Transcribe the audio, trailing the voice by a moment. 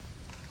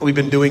We've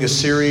been doing a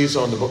series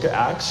on the book of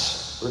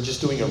Acts. We're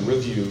just doing a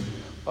review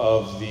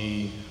of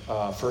the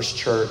first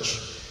church.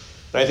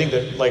 And I think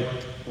that, like,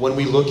 when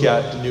we look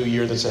at the new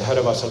year that's ahead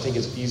of us, I think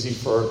it's easy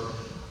for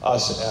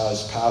us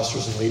as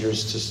pastors and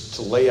leaders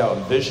to lay out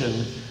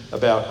vision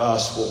about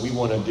us, what we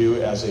want to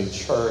do as a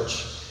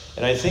church.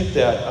 And I think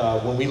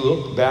that when we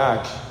look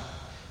back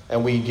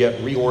and we get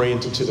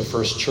reoriented to the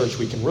first church,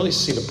 we can really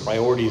see the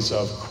priorities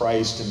of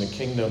Christ and the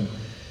kingdom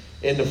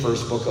in the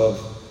first book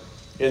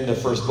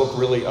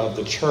really of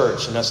the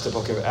church, and that's the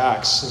book of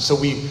Acts. And so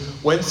we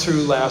went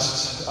through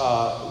last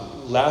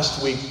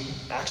week,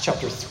 Acts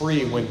chapter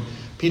 3, when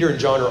Peter and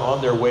John are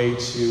on their way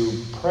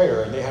to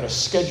prayer, and they had a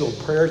scheduled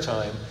prayer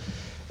time.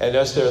 And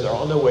as they're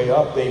on their way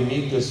up, they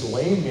meet this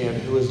lame man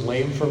who is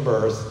lame from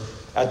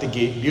birth at the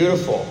gate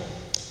beautiful.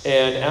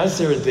 And as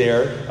they're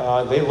there,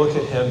 they look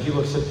at him, he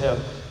looks at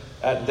them,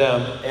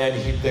 and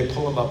they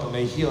pull him up and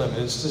they heal him.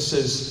 And this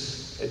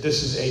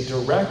is a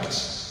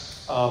direct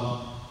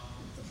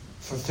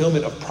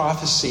fulfillment of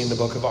prophecy in the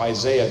book of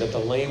Isaiah that the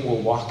lame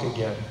will walk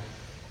again.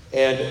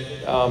 And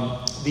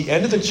the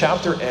end of the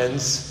chapter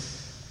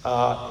ends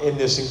in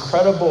this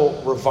incredible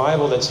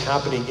revival that's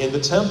happening in the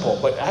temple.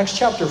 But Acts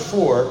chapter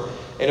 4,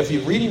 and if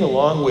you're reading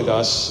along with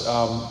us,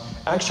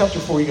 Acts chapter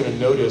 4, you're going to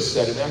notice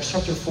that in Acts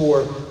chapter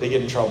 4, they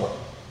get in trouble.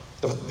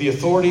 The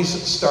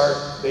authorities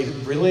they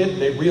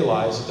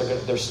realize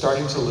that they're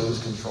starting to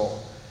lose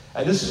control.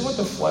 And this is what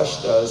the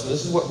flesh does, and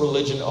this is what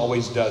religion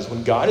always does.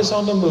 When God is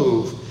on the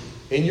move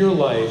in your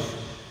life,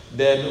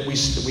 then we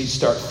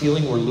start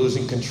feeling we're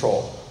losing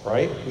control,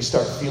 right? We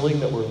start feeling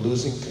that we're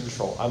losing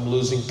control. I'm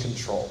losing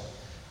control.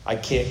 I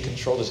can't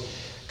control this.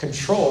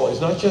 Control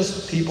is not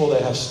just people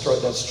that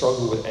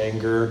struggle with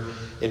anger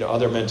and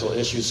other mental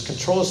issues.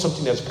 Control is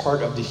something that's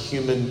part of the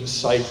human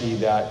psyche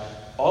that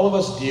all of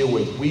us deal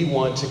with. We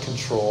want to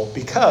control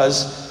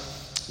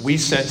because we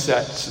sense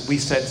that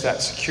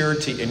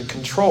security and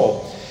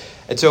control.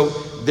 And so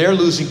they're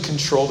losing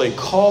control. They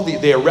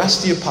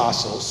arrest the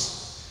apostles.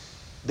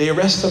 They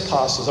arrest the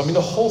apostles. I mean, the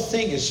whole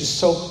thing is just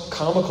so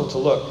comical to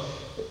look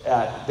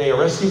at. They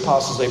arrest the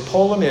apostles. They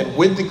pull them in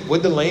with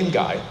the lame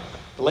guy.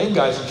 The lame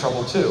guy's in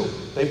trouble too.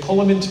 They pull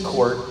him into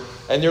court,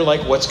 and they're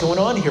like, "What's going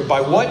on here?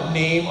 By what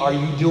name are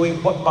you doing?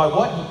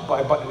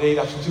 They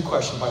ask two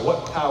questions: by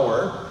what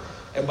power,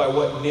 and by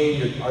what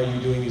name are you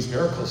doing these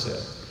miracles in?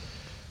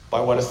 By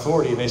what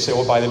authority?" And they say,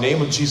 "Well, by the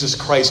name of Jesus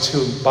Christ,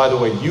 whom, by the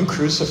way, you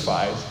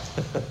crucified."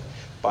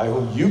 By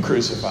whom you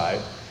crucified.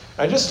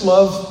 I just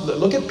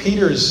look at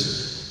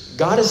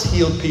God has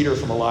healed Peter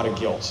from a lot of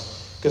guilt.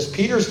 Because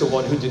Peter's the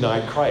one who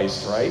denied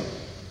Christ, right?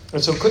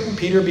 And so couldn't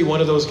Peter be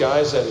one of those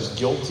guys that is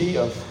guilty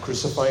of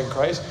crucifying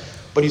Christ?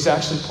 But he's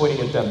actually pointing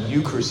at them.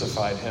 You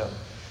crucified him.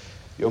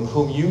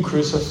 Whom you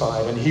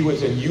crucified, and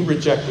you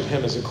rejected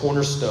him as a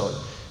cornerstone.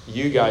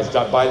 You guys,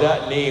 by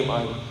that name,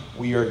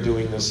 we are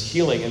doing this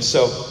healing. And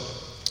so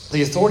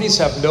the authorities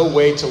have no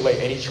way to lay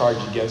any charge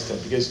against him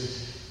because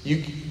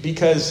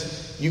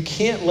you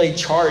can't lay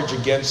charge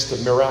against the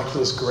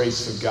miraculous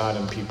grace of God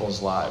in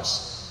people's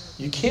lives.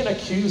 You can't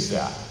accuse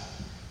that.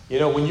 You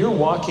know, when you're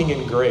walking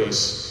in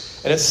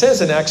grace, and it says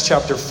in Acts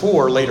chapter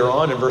 4, later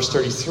on in verse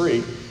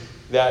 33,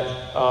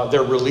 that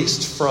they're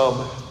released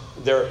from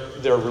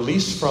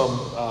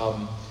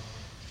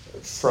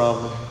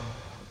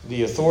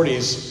the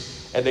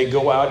authorities, and they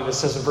go out, and it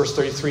says in verse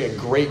 33, and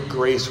great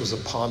grace was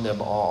upon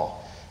them all.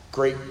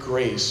 Great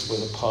grace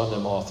was upon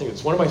them all. I think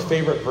it's one of my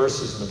favorite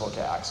verses in the book of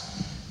Acts.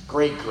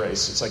 Great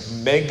grace. It's like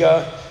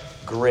mega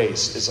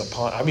grace is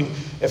upon. I mean,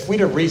 if we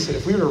were to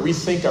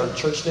rethink our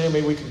church name,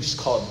 maybe we could just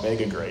call it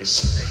Mega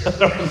Grace. I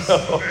don't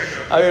know.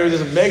 I mean,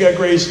 it's a Mega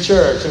Grace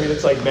Church. I mean,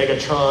 it's like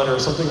Megatron or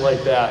something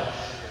like that.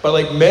 But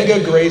like mega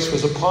grace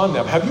was upon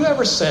them. Have you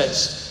ever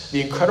sensed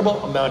the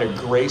incredible amount of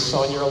grace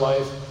on your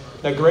life?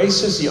 Now,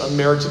 grace is the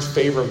unmerited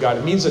favor of God.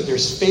 It means that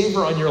there's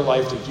favor on your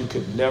life that you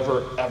could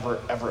never, ever,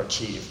 ever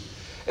achieve.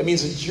 It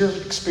means that you're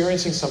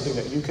experiencing something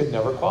that you could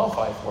never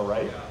qualify for,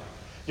 right?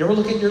 You ever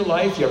look at your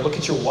life? You ever look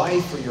at your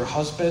wife or your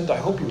husband? I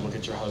hope you look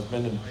at your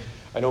husband. And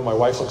I know my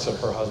wife looks at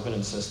her husband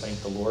and says,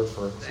 "Thank the Lord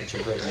for such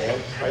a great man."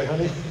 Right,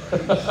 honey?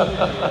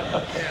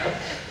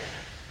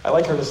 I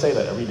like her to say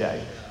that every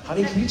day.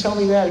 "Honey, can you tell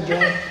me that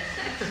again?"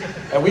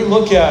 And we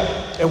look at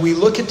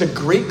the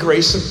great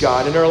grace of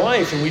God in our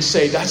life, and we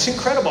say, "That's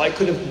incredible. I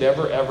could have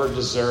never, ever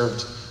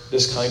deserved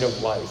this kind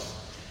of life."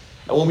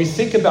 And when we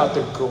think about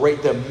the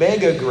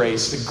mega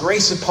grace, the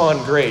grace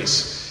upon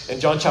grace, in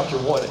John chapter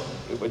 1,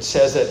 it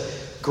says that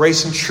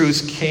grace and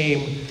truth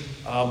came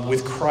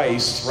with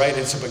Christ, right?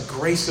 It's about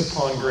grace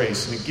upon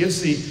grace. And it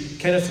gives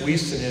Kenneth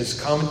Wuest in his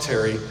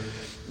commentary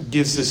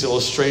gives this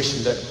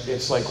illustration that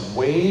it's like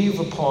wave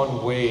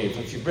upon wave.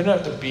 If you've been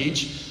at the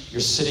beach,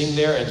 you're sitting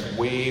there and it's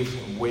wave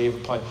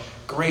upon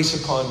grace,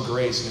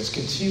 and it's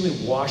continually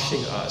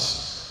washing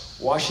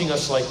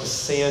us like the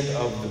sand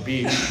of the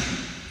beach.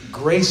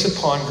 Grace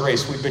upon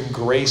grace. We've been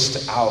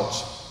graced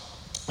out.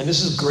 And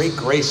this is great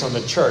grace on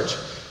the church.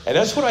 And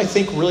that's what I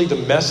think really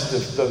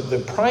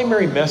the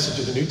primary message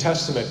of the New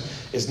Testament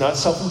is not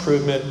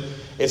self-improvement.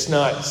 It's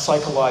not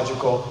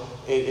psychological.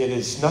 it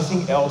is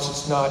nothing else.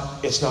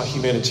 It's not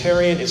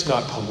humanitarian. It's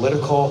not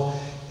political.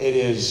 It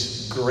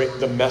is great.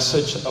 The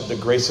message of the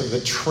grace of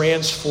the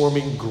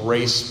transforming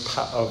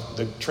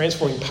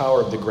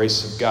power of the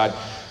grace of God.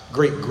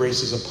 Great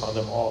graces upon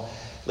them all.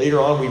 Later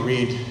on, we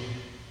read,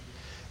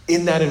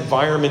 in that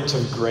environment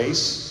of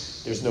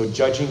grace, there's no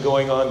judging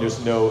going on.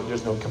 There's no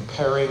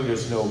comparing.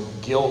 There's no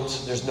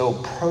guilt. There's no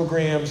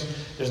programs.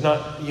 There's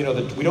not, we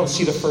don't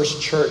see the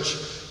first church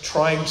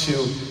trying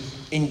to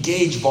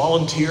engage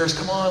volunteers.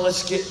 Come on,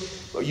 let's get.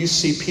 You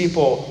see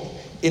people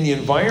in the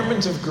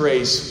environment of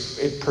grace.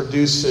 It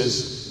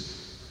produces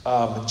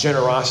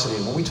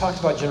generosity. When we talked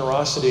about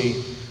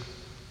generosity,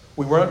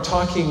 we weren't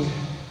talking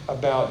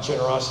about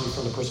generosity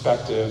from the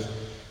perspective.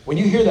 When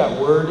you hear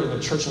that word in the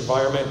church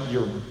environment,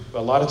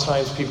 a lot of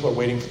times people are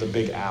waiting for the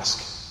big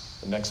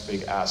ask, the next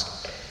big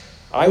ask.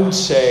 I would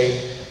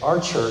say our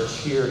church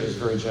here is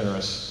very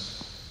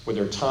generous with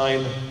their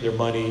time, their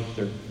money,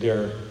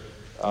 their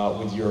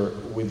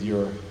with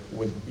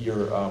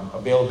your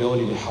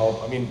availability to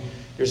help. I mean,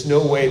 there's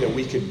no way that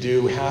we could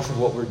do half of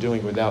what we're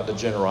doing without the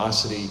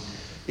generosity,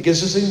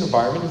 because this is an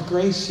environment of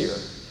grace here.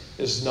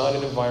 This is not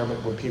an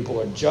environment where people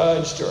are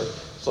judged, or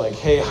it's like,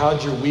 hey,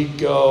 how'd your week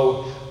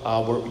go?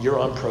 You're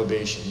on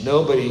probation.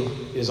 Nobody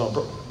is on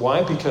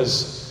Why?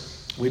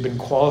 Because we've been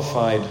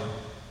qualified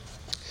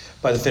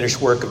by the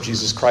finished work of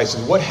Jesus Christ.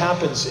 And what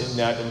happens in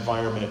that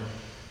environment?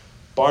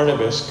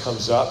 Barnabas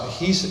comes up.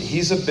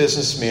 He's a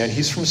businessman.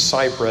 He's from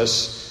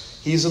Cyprus.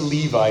 He's a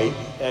Levite,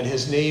 and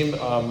his name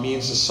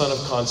means the son of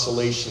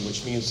consolation,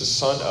 which means the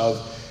son of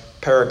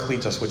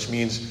Parakletos, which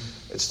means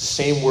it's the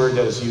same word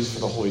that is used for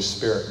the Holy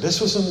Spirit.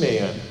 This was a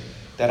man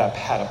that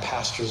had a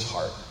pastor's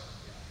heart.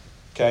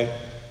 Okay?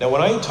 Now,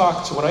 when I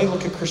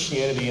look at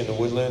Christianity in the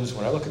Woodlands,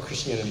 when I look at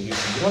Christianity in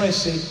Houston, you know what I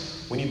see?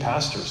 We need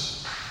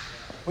pastors.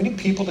 We need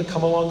people to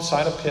come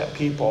alongside of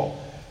people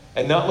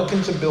and not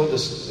looking to build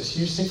this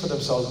huge thing for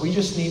themselves. We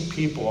just need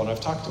people, and I've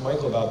talked to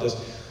Michael about this,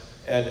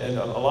 and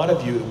a lot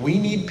of you, we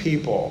need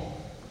people.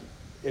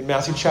 In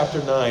Matthew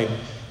chapter 9,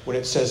 when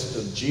it says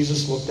that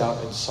Jesus looked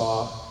out and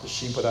saw the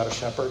sheep without a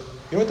shepherd,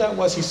 you know what that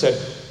was? He said,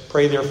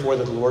 pray therefore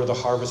that the Lord of the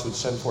harvest would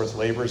send forth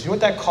laborers. You know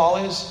what that call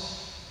is?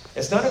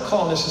 It's not a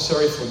call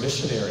necessarily for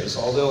missionaries,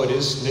 although it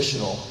is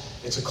missional.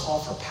 It's a call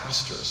for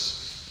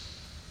pastors,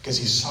 because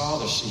he saw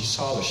the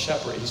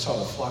shepherd. He saw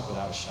the flock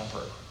without a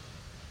shepherd.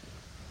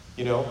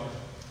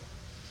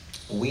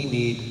 We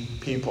need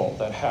people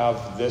that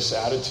have this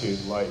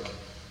attitude,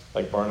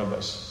 like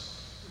Barnabas.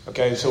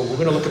 Okay, so we're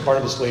going to look at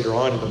Barnabas later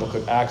on in the book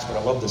of Acts, but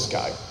I love this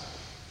guy.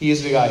 He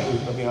is the guy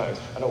who,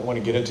 I don't want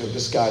to get into it.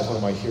 This guy is one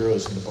of my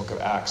heroes in the book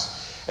of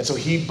Acts. And so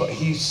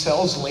he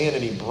sells land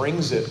and he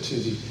brings it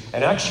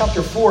and Acts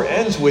chapter 4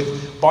 ends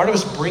with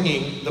Barnabas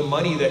bringing the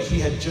money that he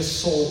had just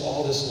sold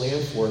all this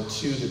land for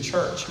to the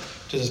church,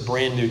 to this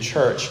brand new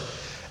church.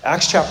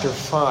 Acts chapter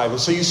 5. And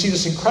so you see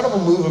this incredible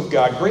move of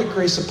God, great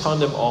grace upon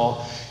them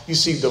all. You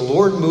see the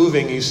Lord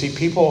moving. You see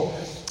people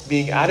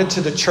being added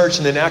to the church.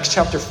 And then Acts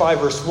chapter 5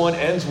 verse 1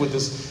 ends with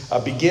this,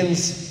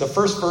 begins, the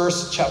first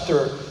verse,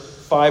 chapter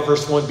 5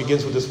 verse 1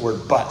 begins with this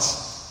word, but.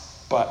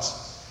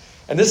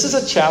 And this is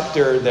a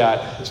chapter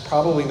that is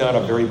probably not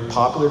a very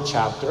popular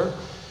chapter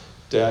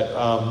that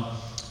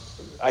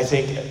I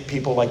think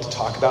people like to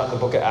talk about in the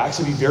book of Acts.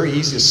 It'd be very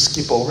easy to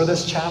skip over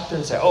this chapter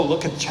and say, oh,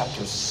 look at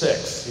chapter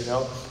 6,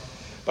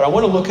 But I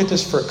want to look at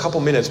this for a couple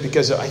minutes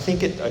because I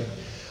think it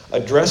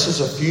addresses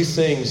a few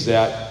things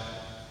that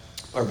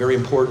are very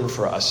important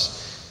for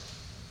us.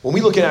 When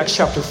we look at Acts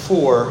chapter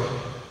 4,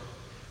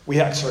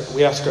 we ask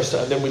ourselves,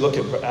 and then we look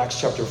at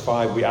Acts chapter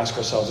 5, we ask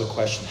ourselves a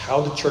question: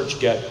 how did the church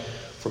get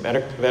from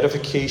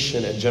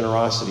edification and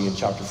generosity in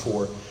chapter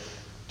 4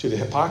 to the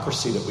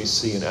hypocrisy that we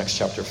see in Acts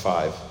chapter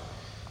 5?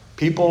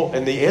 People,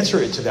 and the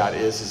answer to that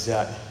is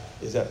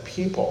that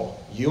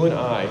people, you and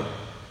I,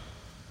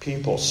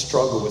 people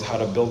struggle with how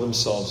to build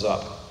themselves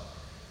up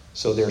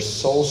so their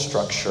soul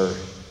structure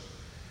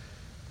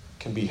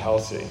can be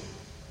healthy.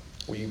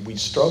 We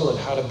struggle in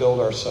how to build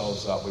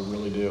ourselves up. We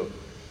really do.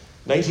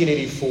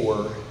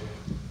 1984,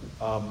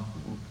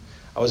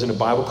 I was in a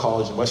Bible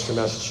college in Western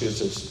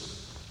Massachusetts,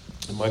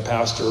 and my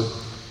pastor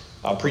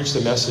preached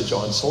a message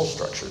on soul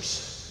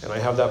structures. And I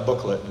have that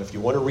booklet, and if you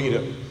want to read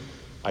it,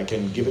 I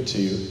can give it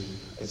to you.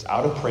 It's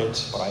out of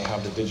print, but I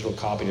have the digital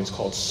copy, and it's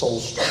called Soul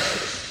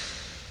Structures.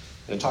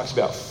 And it talks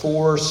about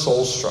 4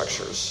 soul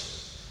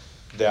structures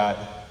that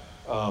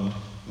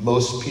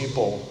most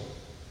people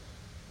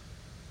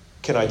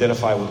can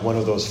identify with one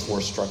of those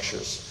 4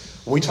 structures.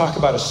 When we talk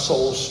about a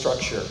soul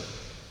structure,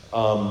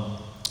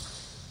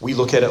 we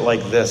look at it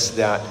like this,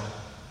 that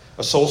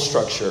a soul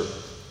structure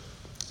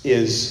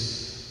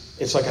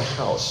it's like a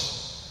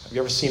house. Have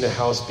you ever seen a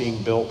house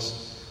being built?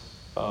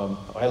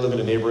 I live in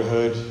a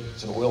neighborhood,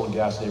 it's an oil and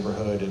gas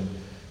neighborhood, and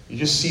you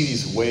just see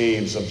these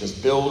waves of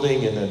just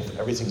building, and then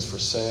everything's for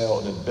sale,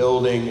 and then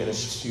building, and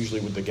it's just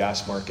usually with the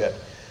gas market.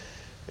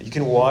 You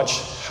can watch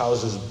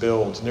houses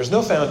build, and there's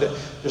no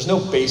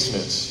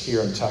basements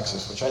here in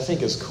Texas, which I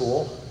think is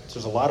cool.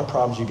 There's a lot of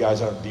problems you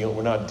guys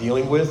we're not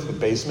dealing with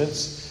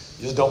basements.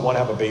 You just don't want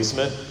to have a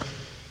basement.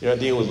 You're not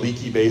dealing with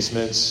leaky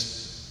basements.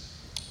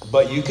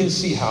 But you can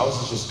see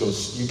houses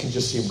you can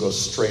just see them go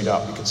straight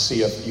up. You can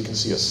see a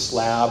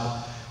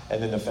slab,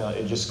 and then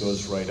it just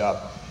goes right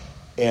up.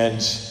 And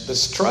the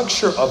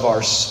structure of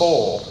our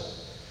soul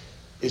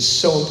is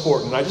so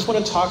important. And I just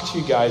want to talk to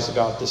you guys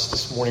about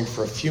this morning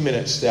for a few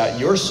minutes, that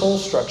your soul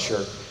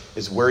structure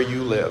is where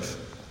you live,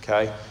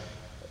 okay?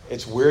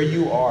 It's where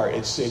you are.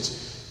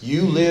 It's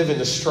you live in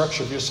the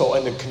structure of your soul,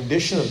 and the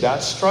condition of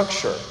that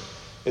structure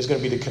is going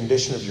to be the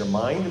condition of your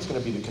mind. It's going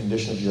to be the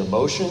condition of your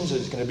emotions.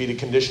 It's going to be the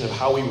condition of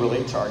how we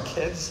relate to our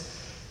kids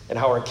and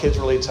how our kids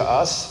relate to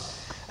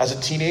us. As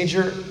a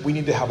teenager, we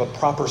need to have a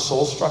proper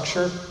soul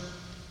structure,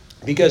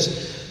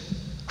 because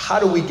how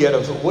do we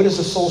what is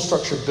the soul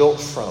structure built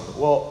from?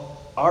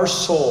 Well, our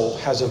soul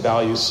has a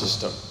value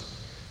system.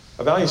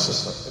 A value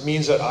system. It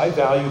means that I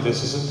value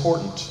this as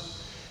important.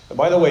 And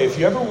by the way, if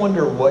you ever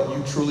wonder what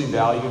you truly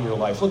value in your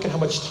life, look at how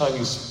much time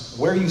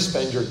where you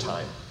spend your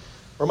time.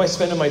 Where am I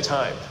spending my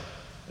time?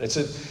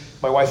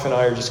 My wife and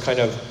I are just kind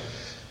of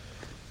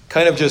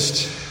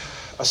just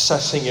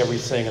assessing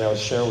everything. And I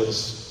was sharing with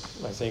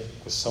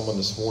someone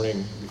this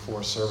morning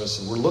before service,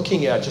 and we're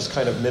looking at just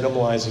kind of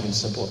minimalizing and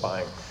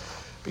simplifying.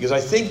 Because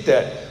I think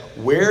that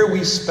where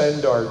we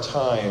spend our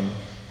time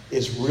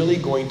is really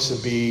going to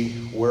be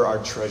where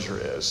our treasure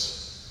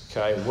is.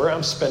 Okay? Where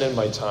I'm spending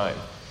my time.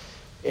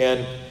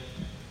 And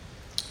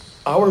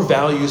our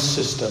value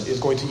system is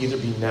going to either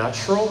be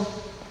natural.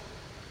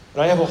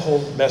 And I have a whole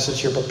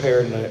message here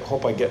prepared, and I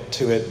hope I get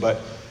to it.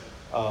 But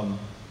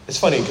it's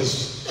funny,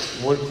 because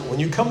when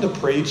you come to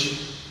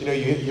preach,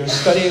 you're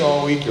studying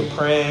all week, you're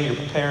praying, you're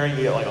preparing,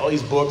 you get like all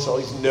these books, all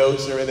these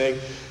notes and everything.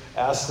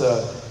 Ask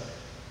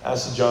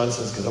the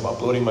Johnsons, because I'm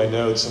uploading my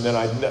notes. And then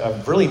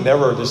I've really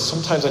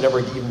sometimes I never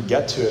even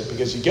get to it,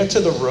 because you get to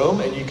the room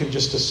and you can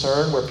just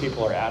discern where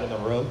people are at in the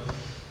room.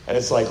 And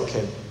it's like,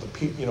 okay,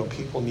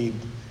 people need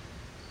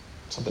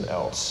something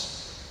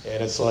else.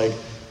 And it's like,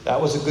 that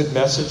was a good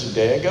message a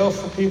day ago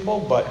for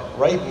people, but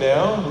right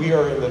now we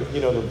are in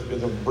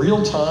the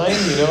real time,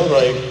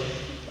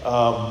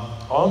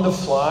 on the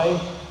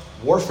fly.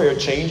 Warfare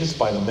changes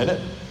by the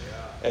minute,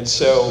 and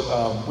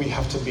so we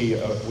have to be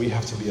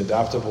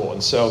adaptable.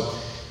 And so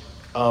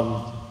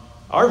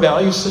our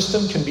value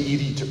system can be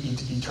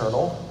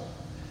eternal.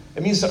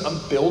 It means that I'm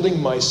building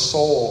my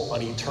soul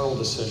on eternal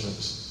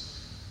decisions,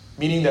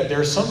 meaning that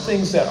there are some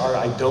things that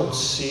I don't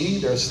see.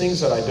 There's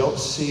things that I don't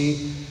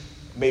see.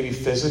 Maybe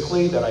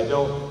physically, that I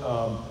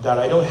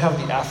don't have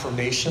the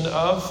affirmation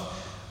of.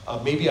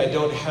 Maybe I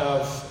don't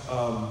have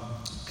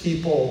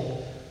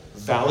people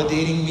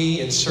validating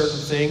me in certain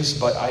things,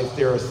 but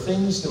there are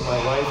things in my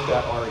life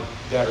that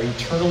are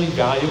eternally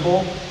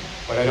valuable,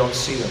 but I don't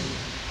see them.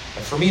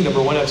 And for me,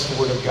 number one, that's the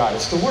Word of God.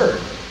 It's the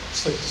Word.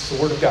 It's the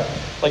Word of God.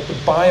 Like the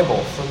Bible,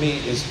 for me,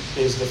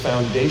 is the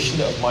foundation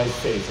of my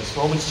faith. It's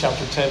Romans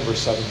chapter 10, verse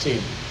 17.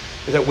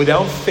 Is that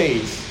without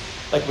faith,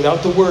 like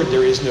without the Word,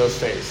 there is no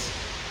faith.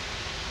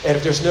 And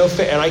if there's no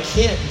faith, and I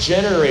can't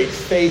generate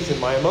faith in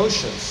my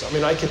emotions. I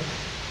mean, I can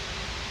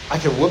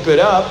whip it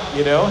up,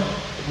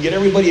 and get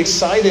everybody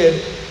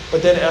excited,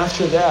 but then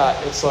after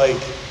that, it's like,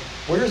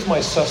 where's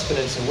my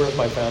sustenance and where's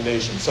my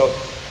foundation? So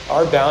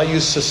our value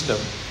system,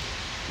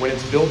 when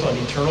it's built on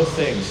eternal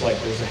things,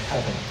 like there's a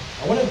heaven.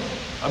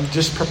 I'm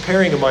just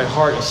preparing in my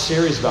heart a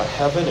series about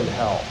heaven and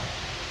hell.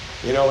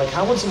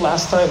 When's the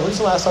last time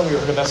we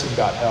heard a message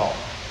about hell?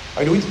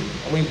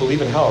 We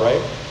believe in hell,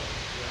 right?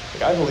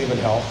 I believe in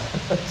hell.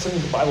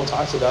 The Bible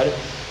talks about it.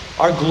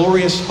 Our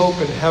glorious hope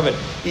in heaven.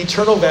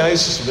 Eternal value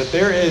system. That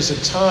there is a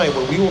time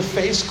where we will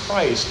face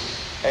Christ,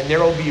 and there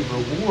will be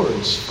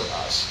rewards for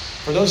us.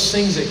 For those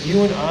things that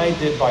you and I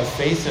did by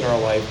faith in our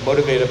life,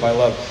 motivated by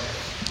love.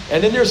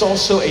 And then there's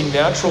also a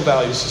natural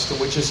value system,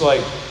 which is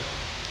like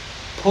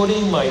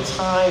putting my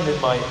time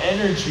and my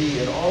energy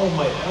and all of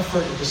my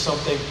effort into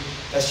something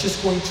that's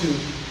just going to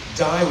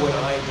die when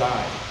I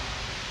die.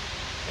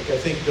 Like I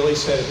think Billy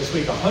said it this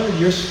week, 100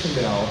 years from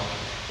now,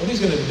 nobody's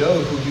going to know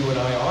who you and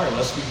I are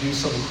unless we do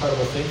some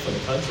incredible thing for the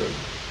country.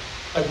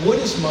 Like, what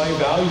is my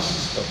value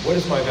system? What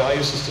is my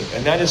value system?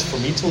 And that is for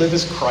me to live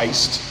as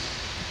Christ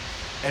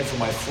and for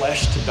my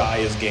flesh to die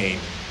as gain.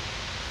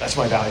 That's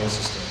my value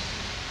system.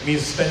 It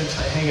means spending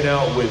time hanging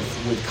out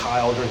with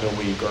Kyle during the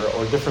week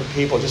or different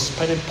people, just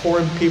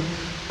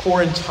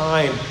pouring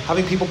time,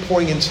 having people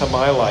pouring into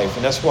my life.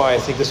 And that's why I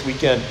think this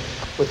weekend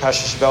with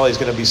Pastor Chevalier is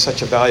going to be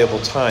such a valuable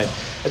time.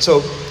 And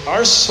so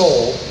our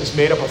soul is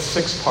made up of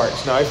 6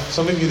 parts. Now,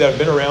 some of you that have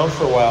been around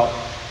for a while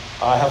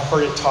have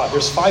heard it taught.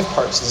 There's 5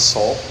 parts of the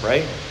soul,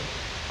 right?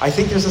 I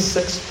think there's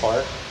a 6th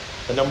part,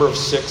 the number of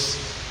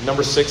 6.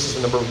 Number 6 is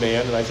the number of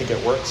man, and I think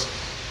it works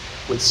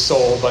with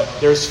soul. But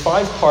there's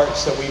 5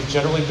 parts that we've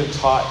generally been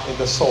taught in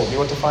the soul. Do you know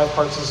what the 5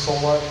 parts of the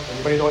soul are?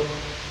 Anybody know what?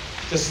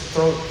 Just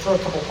throw a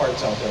couple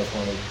parts out there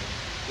for me.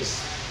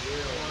 Just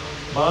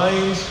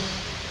mind,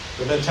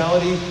 the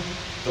mentality,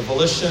 the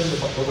volition,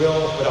 the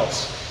will. What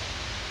else?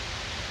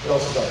 What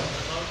else is there?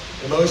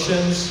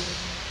 Emotions.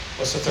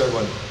 What's the third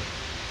one?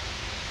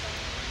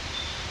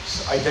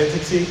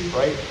 Identity,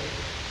 right?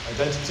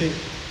 Identity,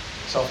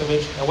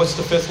 self-image. And what's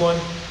the 5th one?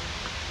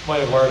 Come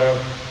on, Eduardo.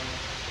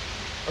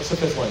 What's the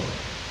fifth one?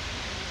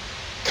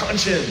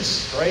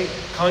 Conscience, right?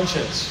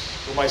 Conscience.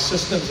 For my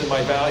systems and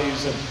my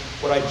values and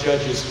what I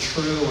judge as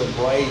true and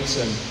right.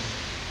 And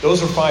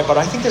those are 5. But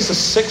I think there's a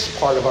 6th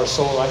part of our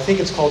soul. And I think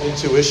it's called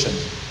intuition.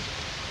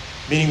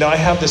 Meaning that I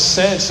have this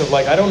sense of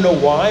I don't know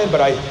why,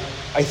 but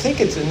I think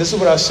it's, and this is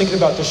what I was thinking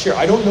about this year.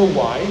 I don't know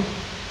why,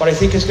 but I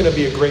think it's going to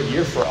be a great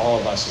year for all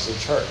of us as a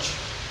church.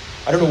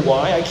 I don't know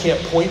why. I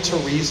can't point to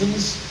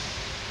reasons.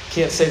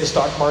 Can't say the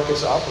stock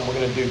market's up and we're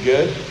going to do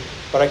good.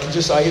 But I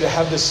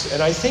have this,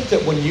 and I think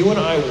that when you and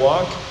I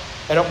walk,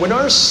 and when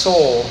our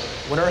soul,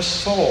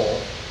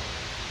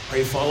 are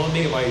you following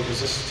me?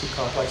 Is this too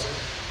complex?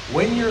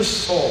 When your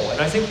soul,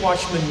 and I think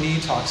Watchman Nee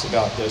talks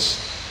about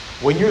this,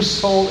 when your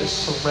soul is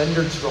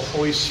surrendered to the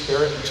Holy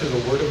Spirit and to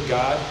the Word of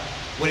God,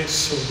 when it's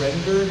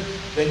surrendered,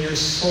 then your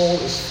soul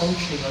is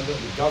functioning under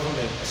the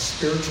government, a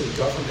spiritual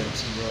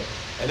government.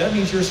 And that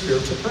means you're a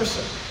spiritual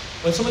person.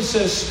 When someone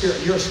says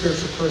you're a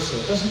spiritual person,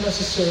 it doesn't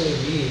necessarily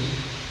mean,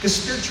 because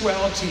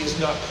spirituality is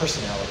not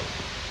personality,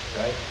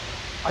 right?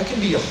 I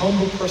can be a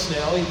humble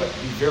personality, but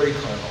be very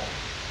carnal.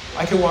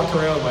 I can walk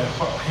around with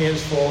my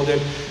hands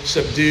folded,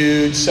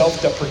 subdued,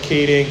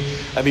 self-deprecating.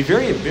 I'd be a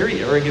very,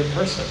 very arrogant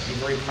person, be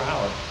very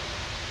proud.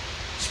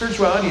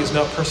 Spirituality is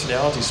not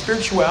personality.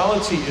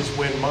 Spirituality is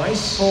when my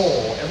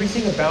soul,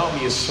 everything about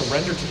me is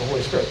surrendered to the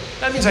Holy Spirit.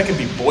 That means I can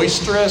be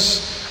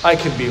boisterous, I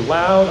can be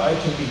loud, I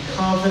can be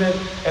confident,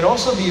 and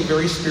also be a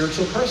very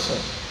spiritual person.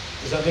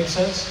 Does that make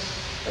sense?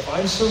 If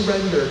I'm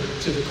surrendered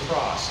to the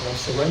cross and I'm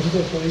surrendered to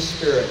the Holy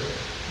Spirit,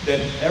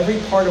 then every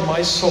part of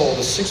my soul,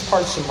 the 6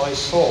 parts of my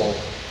soul,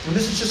 and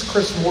this is just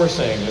Chris Moore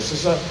saying this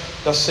is not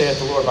thus saith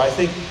the Lord, but I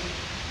think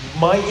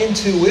my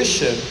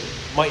intuition,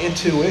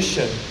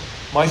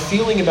 my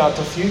feeling about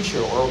the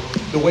future or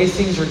the way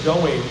things are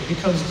going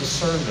becomes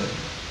discernment.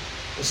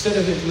 Instead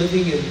of it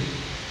living in,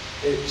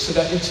 so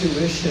that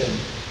intuition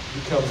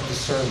becomes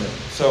discernment.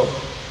 So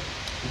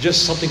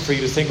just something for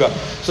you to think about.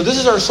 So this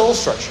is our soul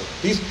structure.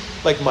 These,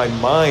 my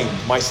mind,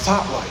 my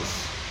thought life,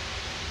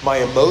 my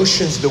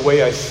emotions, the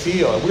way I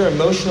feel. We're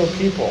emotional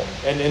people,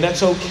 and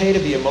that's okay to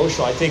be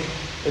emotional. I think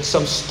in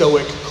some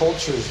Stoic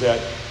cultures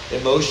that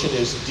emotion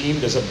is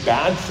deemed as a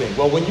bad thing.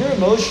 Well, when your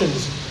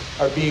emotions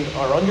are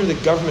under the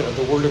government of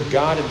the Word of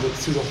God and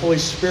through the Holy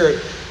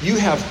Spirit, you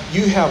have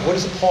what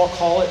does Paul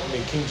call it?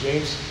 King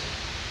James,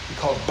 he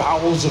called it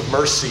bowels of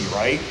mercy,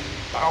 right?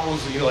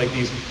 Bowels,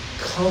 these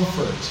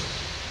comfort.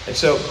 And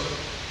so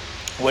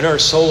when our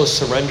soul is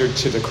surrendered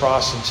to the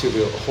cross and to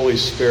the Holy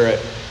Spirit,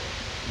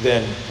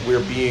 then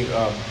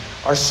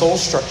our soul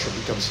structure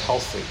becomes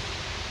healthy.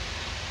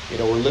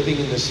 We're living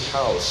in this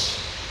house.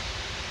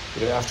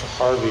 After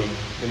Harvey,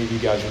 many of you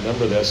guys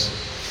remember this,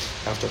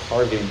 after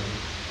Harvey,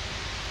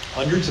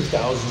 hundreds of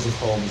thousands of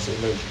homes in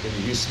the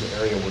Houston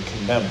area were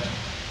condemned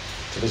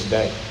to this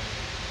day.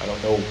 I don't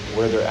know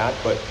where they're at,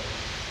 but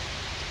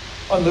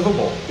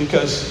unlivable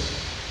because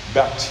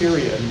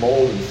bacteria and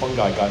mold and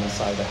fungi got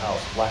inside the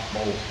house, black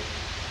mold.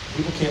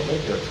 People can't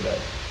live there today.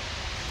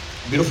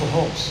 Beautiful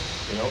homes,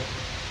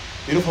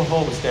 Beautiful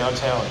homes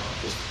downtown.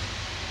 Just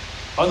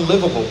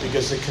unlivable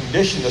because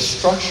the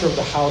structure of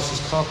the house is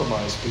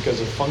compromised because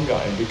of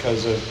fungi and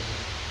because of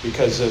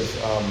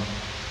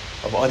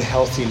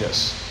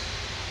unhealthiness.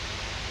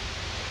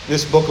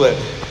 This booklet,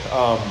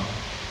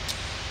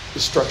 The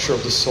Structure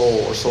of the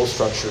Soul, or Soul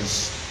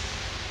Structures,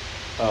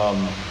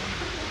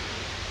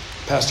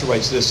 pastor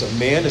writes this: a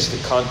man is the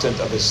content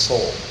of his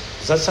soul.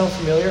 Does that sound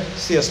familiar?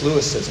 C.S.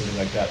 Lewis said something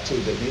like that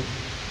too, didn't he?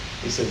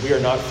 He said, we are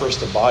not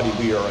first a body,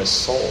 we are a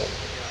soul.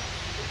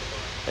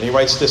 And he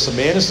writes this: a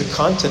man is the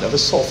content of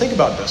his soul. Think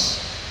about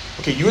this.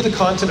 Okay, you're the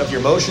content of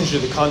your emotions,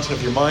 you're the content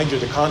of your mind, you're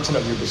the content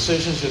of your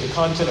decisions, you're the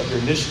content of your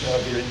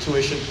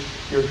intuition,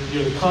 you're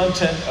the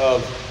content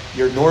of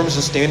your norms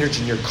and standards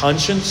and your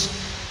conscience.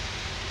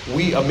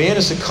 A man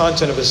is the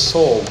content of his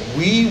soul.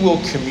 We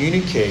will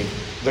communicate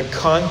the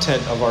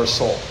content of our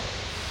soul.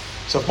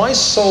 So if my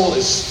soul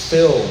is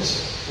filled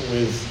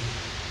with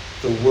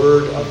the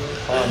word of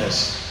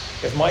promise,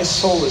 if my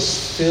soul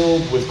is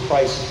filled with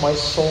Christ, if my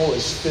soul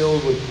is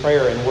filled with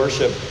prayer and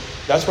worship,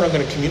 that's what I'm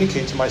going to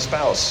communicate to my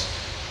spouse.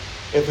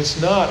 If it's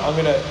not, I'm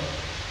going to,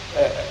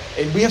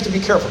 and we have to be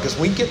careful, because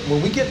when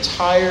we get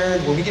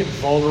tired, when we get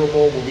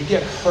vulnerable, when we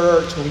get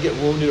hurt, when we get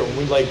wounded, or when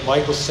we, like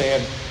Mike was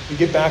saying, we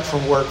get back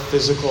from work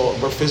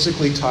we're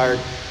physically tired,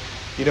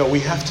 we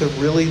have to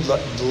really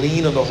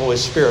lean on the Holy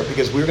Spirit,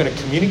 because we're going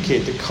to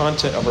communicate the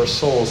content of our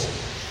souls.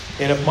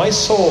 And if my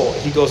soul,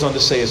 he goes on to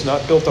say, is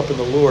not built up in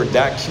the Lord,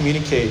 that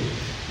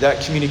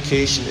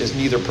communication is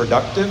neither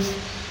productive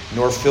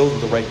nor filled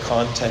with the right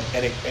content.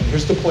 And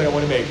here's the point I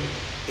want to make.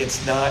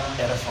 It's not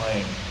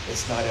edifying.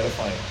 It's not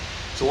edifying.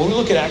 So when we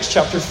look at Acts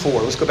chapter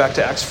 4, let's go back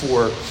to Acts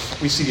 4.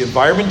 We see the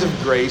environment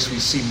of grace. We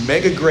see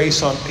mega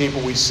grace on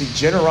people. We see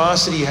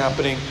generosity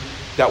happening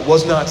that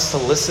was not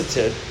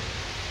solicited.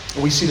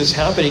 We see this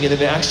happening. And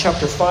then in Acts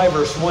chapter 5,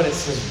 verse 1, it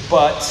says,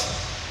 but...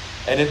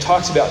 And it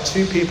talks about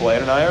two people,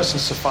 Ananias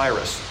and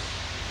Sapphira.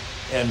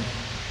 And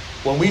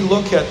when we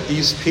look at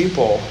these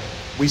people,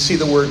 we see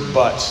the word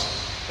but.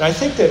 And I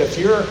think that if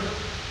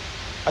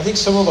I think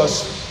some of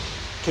us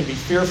can be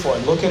fearful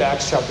and look at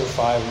Acts chapter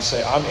 5 and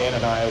say, I'm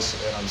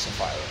Ananias and I'm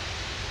Sapphira.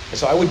 And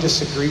so I would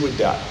disagree with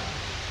that.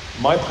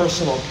 My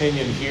personal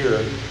opinion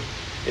here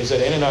is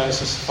that Ananias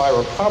and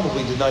Sapphira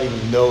probably did not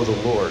even know the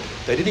Lord.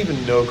 They didn't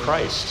even know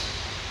Christ.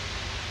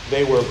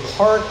 They were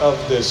part of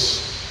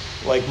this,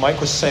 like Mike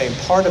was saying,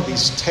 part of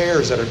these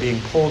tares that are being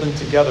pulled in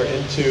together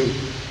into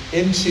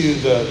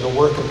the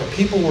work of God.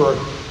 People were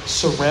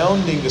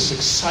surrounding this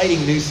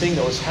exciting new thing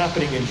that was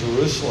happening in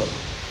Jerusalem.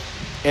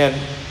 And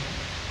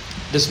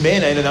this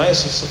man,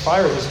 Ananias and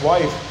Sapphira, his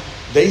wife,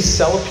 they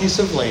sell a piece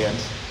of land.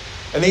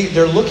 And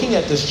they're looking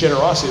at this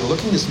generosity. They're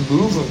looking at this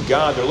move of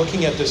God. They're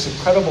looking at this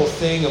incredible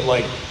thing of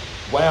like,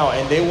 wow.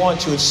 And they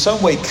want to in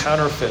some way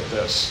counterfeit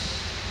this.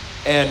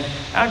 And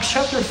Acts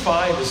chapter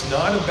 5 is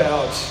not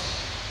about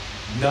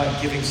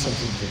not giving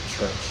something to the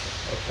church.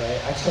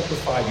 Okay? Acts chapter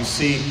 5, you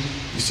see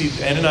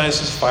Ananias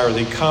and Sapphira.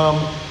 They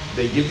come,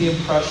 they give the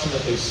impression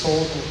that they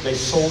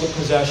sold a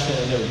possession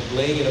and they're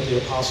laying it at the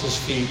apostles'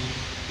 feet.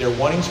 They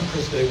want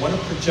to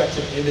project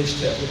an image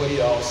to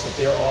everybody else that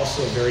they're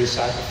also very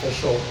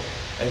sacrificial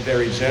and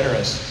very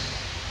generous.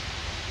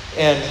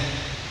 And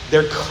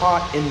they're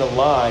caught in the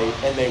lie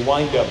and they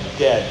wind up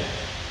dead.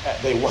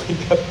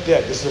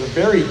 This is a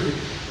very,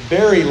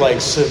 very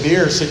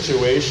severe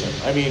situation.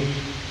 I mean,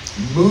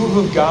 move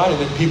of God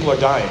and then people are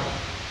dying.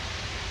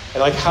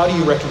 And how do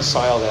you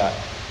reconcile that?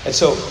 And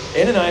so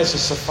Ananias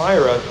and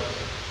Sapphira,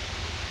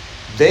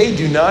 they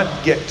do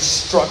not get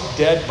struck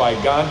dead by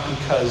God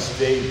because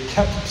they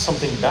kept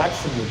something back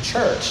from the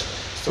church.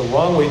 It's the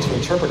wrong way to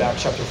interpret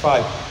Acts chapter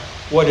 5.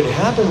 What had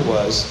happened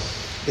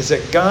is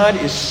that God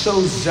is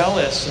so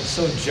zealous and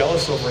so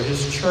jealous over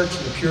his church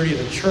and the purity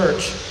of the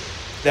church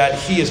that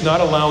he is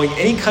not allowing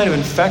any kind of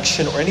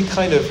infection or any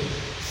kind of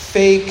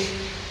fake,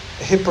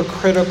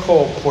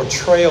 hypocritical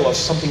portrayal of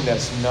something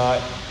that's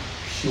not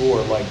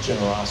pure, like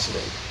generosity.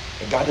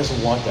 And God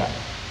doesn't want that.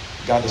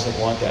 God doesn't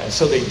want that. And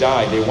so they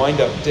die. They wind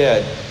up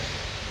dead.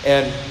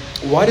 And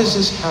why does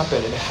this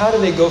happen? And how do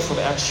they go from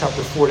Acts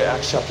chapter 4 to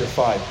Acts chapter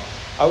 5?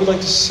 I would like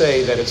to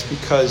say that it's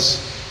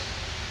because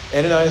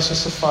Ananias and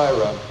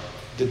Sapphira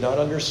did not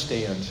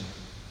understand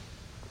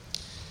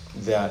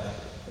that,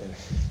 and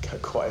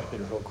got quiet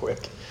here real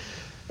quick.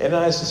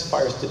 Ananias and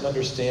Sapphira didn't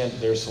understand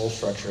their soul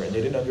structure, and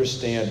they didn't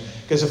understand,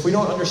 because if we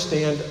don't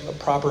understand a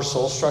proper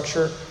soul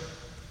structure,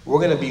 we're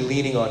going to be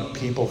leaning on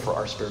people for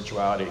our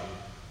spirituality.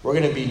 We're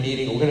going to be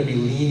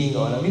leaning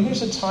on,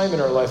 there's a time in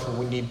our life when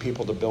we need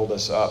people to build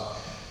us up.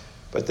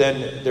 But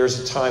then there's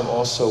a time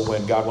also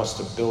when God wants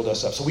to build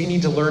us up. So we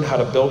need to learn how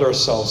to build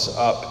ourselves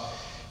up.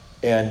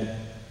 And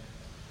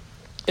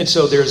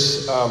so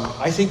there's,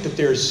 I think that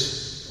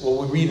there's,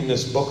 what we read in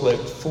this booklet,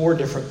 4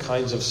 different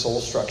kinds of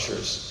soul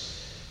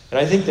structures. And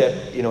I think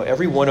that,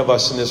 every one of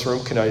us in this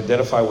room can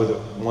identify with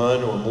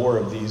one or more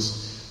of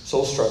these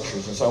soul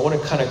structures. And so I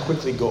want to kind of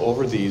quickly go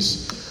over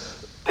these,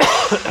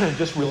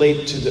 just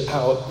relate to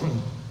how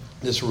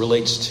this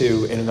relates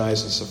to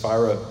Ananias and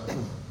Sapphira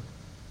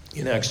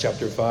in Acts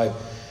chapter 5.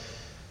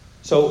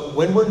 So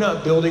when we're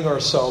not building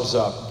ourselves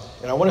up,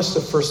 and I want us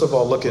to first of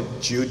all look at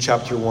Jude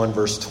chapter 1,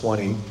 verse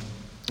 20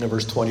 and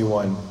verse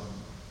 21.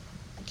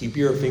 Keep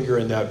your finger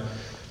in that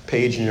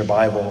page in your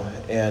Bible,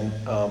 and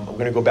I'm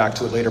going to go back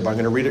to it later, but I'm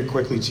going to read it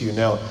quickly to you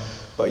now.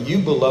 But you,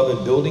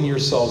 beloved, building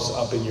yourselves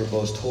up in your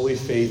most holy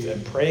faith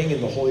and praying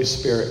in the Holy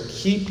Spirit,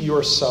 keep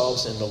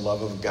yourselves in the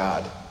love of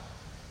God.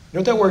 You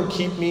know what that word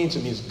keep means?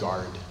 It means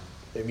guard.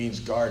 It means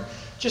guard.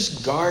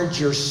 Just guard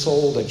your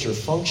soul, that you're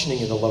functioning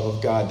in the love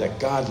of God, that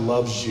God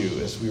loves you,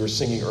 as we were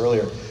singing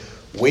earlier,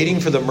 waiting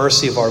for the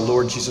mercy of our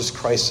Lord Jesus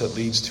Christ that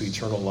leads to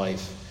eternal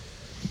life.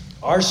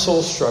 Our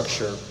soul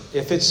structure,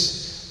 if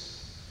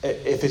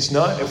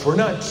we're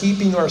not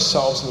keeping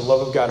ourselves in the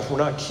love of God, if we're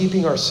not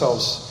keeping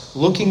ourselves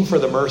looking for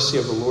the mercy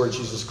of the Lord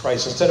Jesus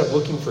Christ, instead of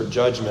looking for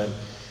judgment,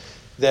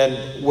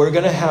 then we're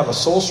going to have a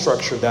soul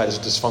structure that is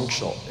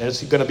dysfunctional. And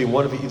it's going to be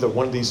either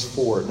one of these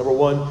 4. Number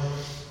 1,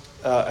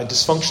 a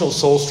dysfunctional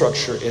soul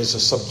structure is a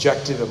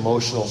subjective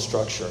emotional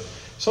structure.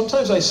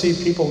 Sometimes I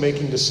see people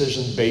making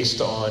decisions based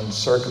on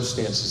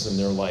circumstances in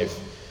their life.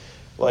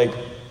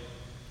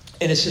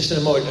 And it's just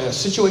a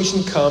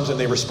situation comes and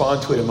they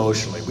respond to it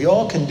emotionally. We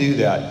all can do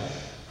that.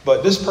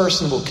 But this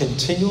person will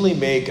continually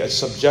make a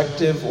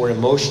subjective or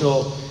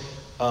emotional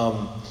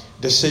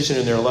decision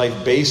in their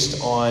life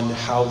based on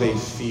how they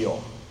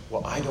feel.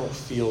 Well, I don't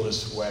feel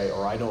this way,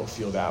 or I don't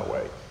feel that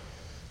way.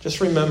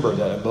 Just remember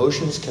that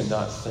emotions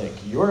cannot think.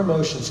 Your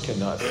emotions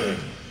cannot think.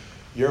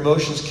 Your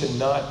emotions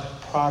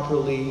cannot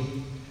properly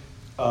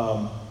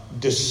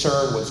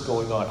discern what's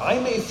going on. I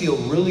may feel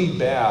really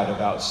bad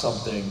about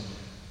something,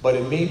 but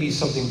it may be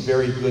something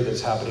very good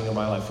that's happening in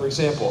my life. For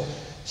example,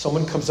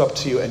 someone comes up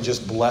to you and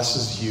just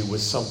blesses you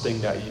with something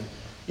that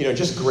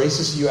just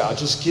graces you out,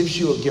 just gives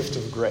you a gift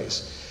of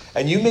grace.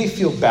 And you may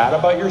feel bad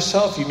about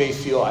yourself. You may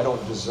feel, I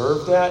don't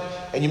deserve that.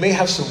 And you may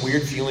have some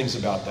weird feelings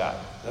about that.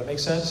 Does that make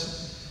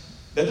sense?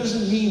 That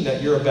doesn't mean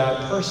that you're a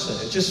bad person.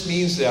 It just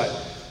means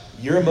that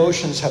Your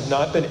emotions have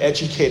not been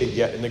educated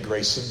yet in the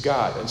grace of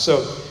God. And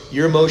so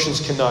your emotions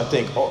cannot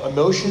think.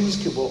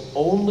 Emotions will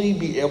only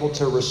be able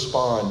to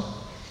respond.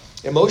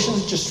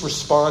 Emotions just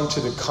respond to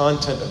the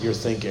content of your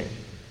thinking.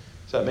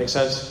 Does that make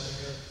sense?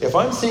 If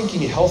I'm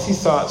thinking healthy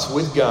thoughts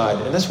with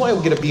God, and that's why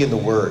we're going to be in the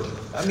Word.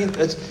 I mean,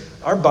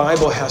 our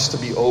Bible has to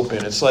be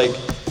open. It's like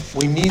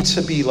we need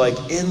to be like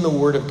in the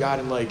Word of God.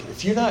 And like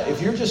if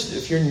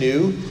you're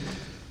new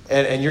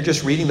and you're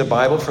just reading the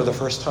Bible for the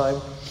first time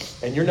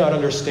and you're not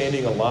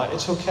understanding a lot,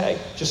 it's okay.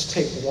 Just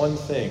take one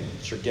thing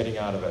that you're getting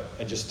out of it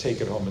and just take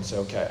it home and say,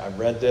 okay, I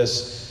read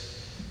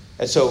this.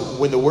 And so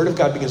when the Word of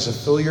God begins to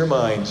fill your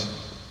mind,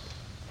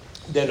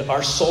 then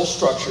our soul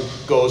structure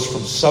goes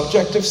from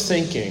subjective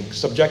thinking.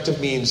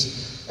 Subjective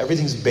means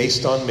everything's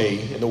based on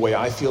me and the way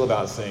I feel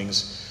about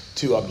things,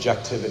 to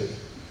objectivity.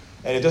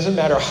 And it doesn't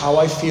matter how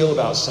I feel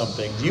about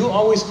something. Do you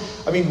always,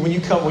 when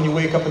you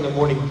wake up in the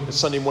morning,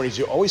 Sunday mornings,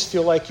 do you always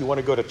feel like you want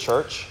to go to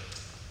church?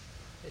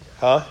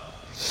 Huh?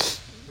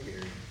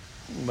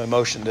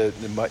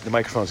 The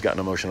microphone's gotten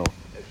emotional.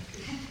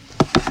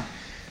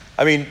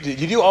 Do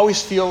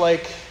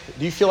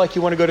you feel like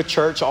you want to go to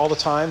church all the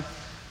time?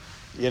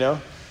 You know?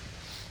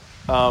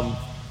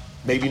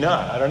 Maybe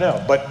not, I don't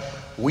know. But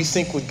we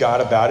think with God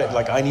about it,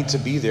 like I need to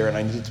be there and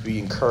I need to be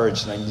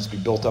encouraged and I need to be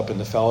built up in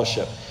the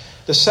fellowship.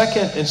 The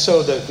second, and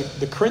so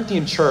the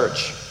Corinthian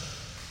church,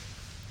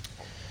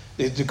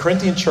 the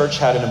Corinthian church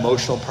had an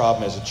emotional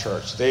problem as a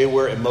church. They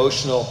were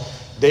emotional.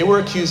 They were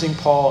accusing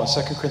Paul in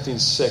 2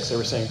 Corinthians 6. They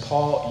were saying,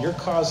 Paul, you're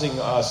causing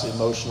us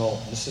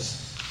emotional. This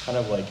is kind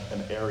of like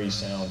an airy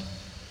sound.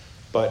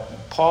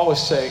 But Paul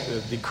was saying,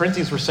 the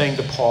Corinthians were saying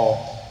to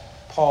Paul,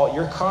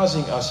 you're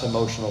causing us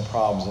emotional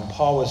problems. And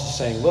Paul was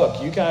saying, look,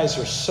 you guys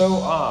are so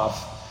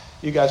off.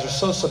 You guys are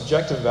so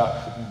subjective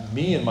about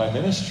me and my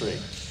ministry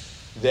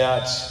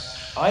that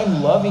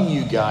I'm loving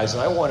you guys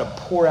and I want to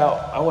pour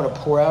out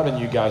on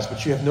you guys,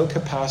 but you have no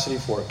capacity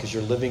for it because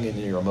you're living in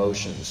your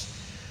emotions.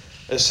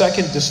 The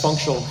second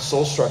dysfunctional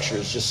soul structure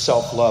is just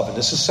self-love. And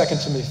this is 2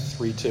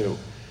 Timothy 3:2.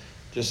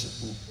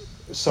 Just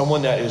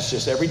someone that is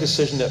just every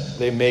decision that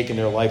they make in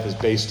their life is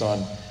based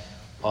on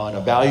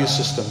a value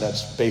system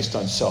that's based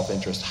on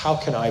self-interest. How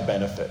can I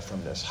benefit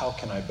from this? How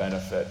can I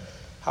benefit?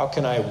 How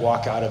can I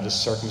walk out of this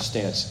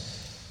circumstance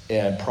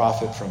and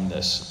profit from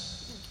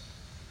this?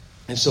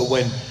 And so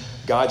when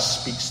God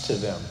speaks to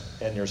them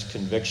and there's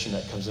conviction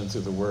that comes in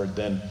through the Word,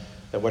 then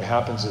what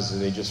happens is that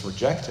they just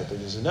reject it. They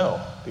just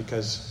no,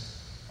 because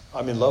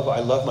I'm in love. I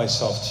love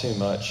myself too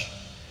much.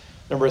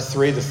 Number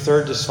 3, the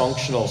third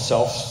dysfunctional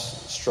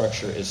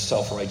self-structure is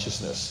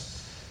self-righteousness.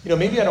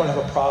 Maybe I don't have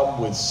a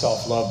problem with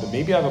self-love, but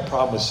maybe I have a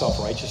problem with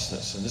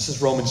self-righteousness. And this is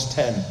Romans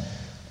 10,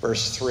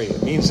 verse 3.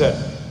 It means that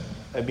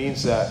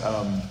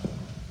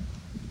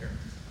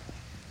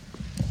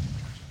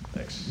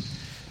thanks.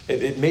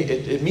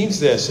 It means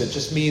this. It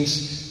just means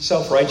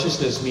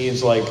self-righteousness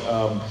means like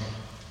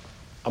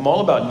I'm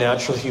all about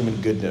natural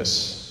human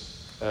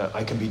goodness.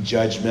 I can be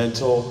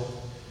judgmental,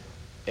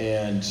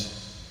 and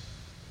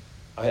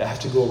I have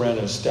to go around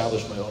and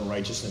establish my own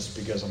righteousness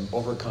because I'm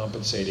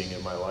overcompensating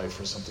in my life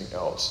for something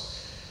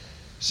else.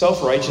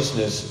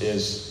 Self-righteousness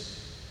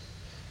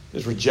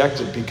is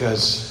rejected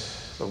because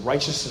the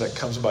righteousness that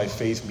comes by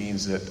faith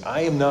means that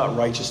I am not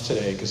righteous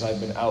today because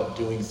I've been out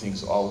doing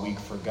things all week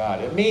for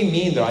God. It may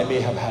mean that I may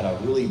have had a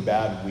really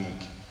bad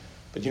week,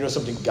 but you know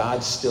something?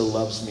 God still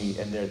loves me,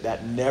 and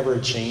that never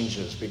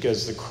changes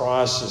because the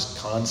cross is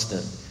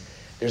constant.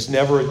 There's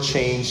never a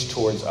change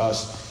towards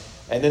us.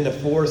 And then the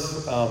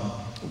fourth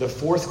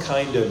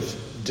kind of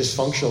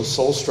dysfunctional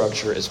soul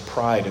structure is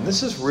pride. And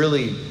this is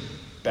really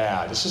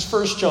bad. This is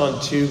 1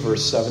 John 2,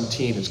 verse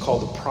 17. It's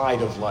called the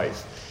pride of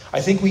life. I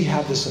think we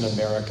have this in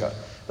America.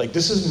 Like,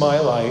 this is my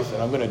life,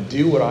 and I'm going to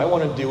do what I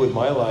want to do with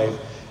my life,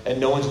 and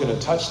no one's going to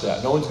touch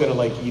that. No one's going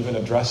to, even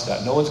address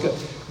that. No one's going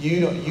to,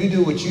 you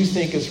do what you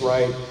think is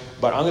right,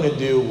 but I'm going to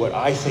do what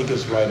I think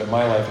is right in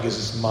my life because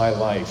it's my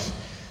life.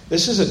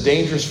 This is a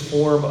dangerous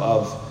form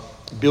of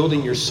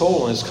building your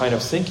soul in this kind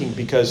of thinking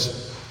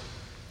because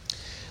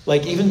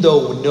even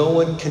though no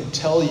one can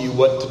tell you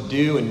what to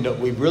do, and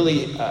we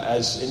really,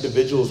 as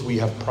individuals, we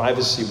have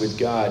privacy with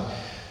God,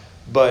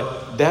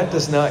 but that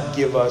does not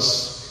give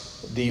us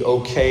the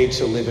okay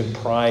to live in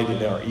pride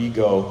in our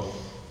ego.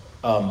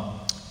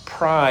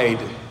 Pride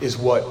is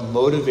what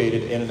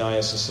motivated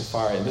Ananias and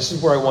Sapphira. And this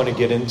is where I want to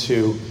get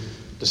into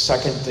the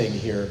second thing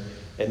here,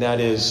 and that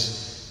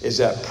is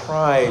that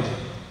pride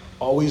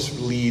always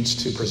leads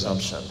to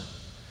presumption.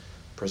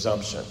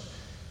 Presumption.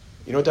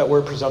 You know what that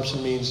word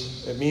presumption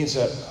means? It means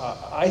that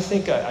I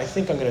think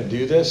I'm going to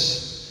do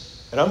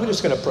this, and I'm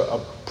just going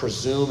to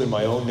presume in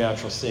my own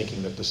natural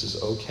thinking that this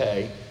is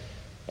okay,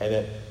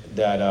 and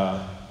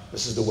that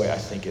this is the way I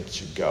think it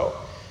should go.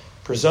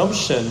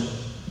 Presumption,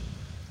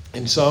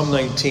 in Psalm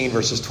 19,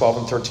 verses 12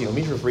 and 13, let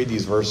me just read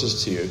these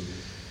verses to you.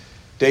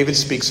 David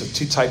speaks of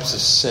two types of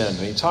sin,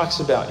 and he talks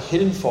about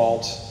hidden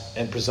fault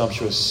and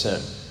presumptuous sin.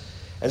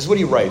 And this is what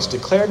he writes: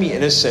 declare me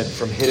innocent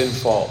from hidden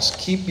faults.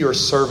 Keep your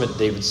servant,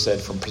 David said,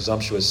 from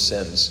presumptuous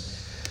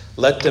sins.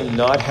 Let them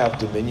not have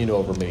dominion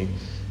over me.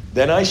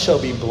 then I shall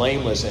be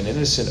blameless and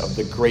innocent of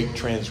the great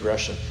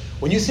transgression.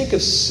 When you think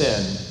of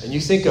sin, and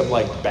you think of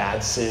like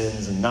bad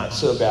sins and not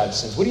so bad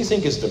sins, what do you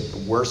think is the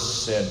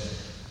worst sin?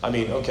 I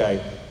mean,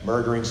 okay,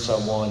 murdering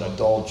someone,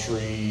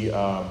 adultery,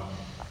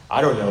 I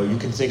don't know, you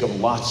can think of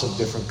lots of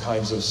different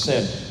kinds of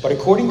sin. But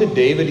according to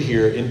David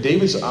here, in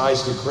David's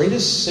eyes, the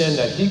greatest sin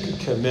that he could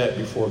commit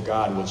before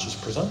God was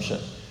just presumption.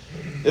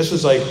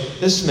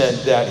 This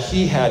meant that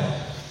he had,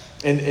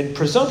 and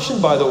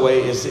presumption, by the way,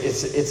 it's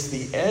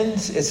the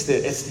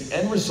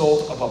end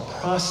result of a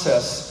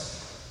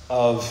process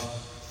of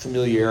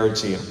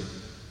familiarity.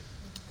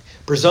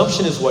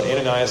 Presumption is what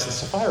Ananias and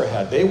Sapphira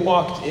had. They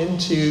walked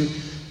into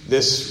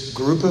this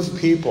group of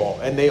people,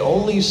 and they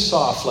only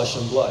saw flesh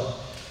and blood.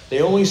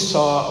 They only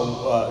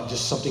saw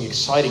just something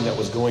exciting that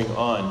was going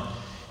on.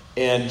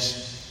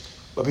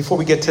 But before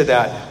we get to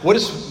that,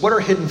 what are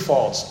hidden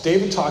faults?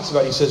 David talks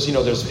about, he says,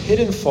 there's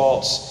hidden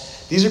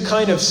faults. These are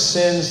kind of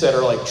sins that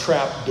are like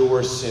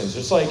trapdoor sins.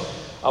 It's like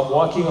I'm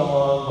walking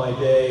along my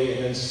day,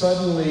 and then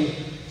suddenly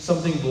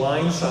something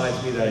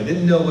blindsides me that I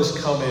didn't know was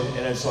coming,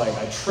 and it's like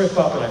I trip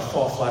up and I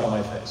fall flat on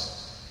my face.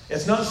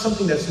 It's not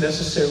something that's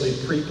necessarily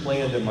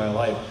pre-planned in my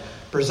life.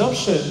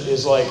 Presumption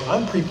is like,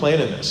 I'm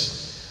pre-planning this.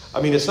 I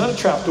mean, it's not a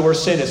trapdoor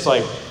sin. It's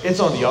like, it's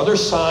on the other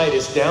side.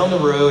 It's down the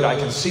road. I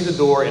can see the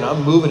door, and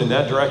I'm moving in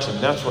that direction.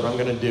 And that's what I'm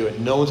going to do,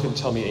 and no one's going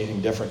to tell me anything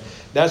different.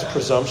 That's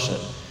presumption.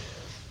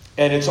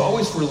 And it's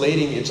always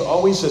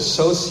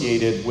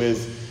associated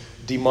with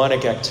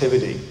demonic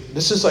activity.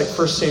 This is like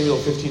 1 Samuel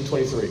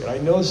 15:23. And I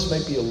know this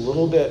might be a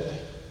little bit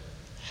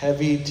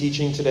heavy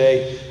teaching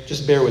today.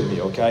 Just bear with me,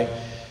 okay?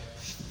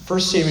 1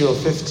 Samuel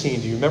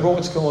 15, do you remember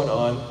what's going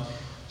on?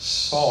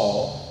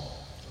 Saul,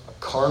 a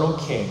carnal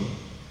king,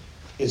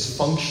 is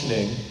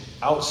functioning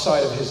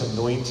outside of his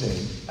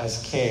anointing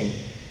as king.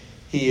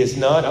 He is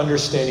not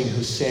understanding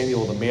who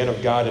Samuel, the man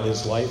of God in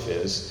his life,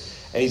 is,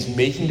 and he's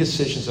making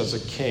decisions as a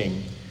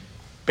king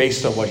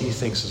based on what he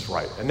thinks is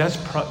right. And that's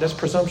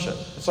presumption.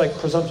 It's like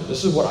presumption.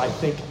 This is what I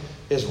think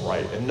is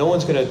right, and no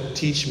one's going to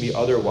teach me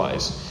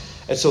otherwise.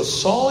 And so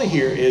Saul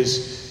here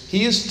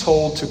he is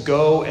told to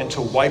go and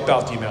to wipe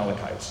out the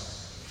Amalekites.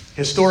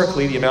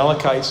 Historically, the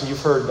Amalekites, and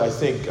you've heard, I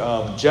think,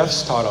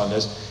 Jeff's taught on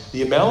this,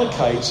 the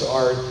Amalekites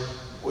are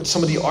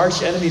some of the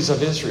arch enemies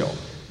of Israel.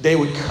 They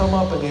would come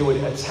up and they would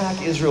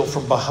attack Israel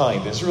from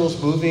behind.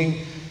 Israel's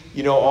moving,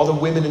 all the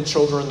women and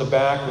children in the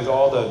back with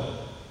all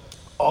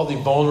the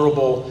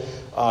vulnerable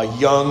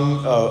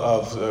young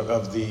of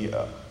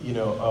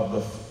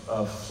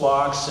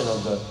flocks and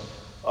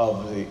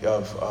of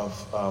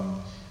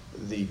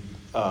the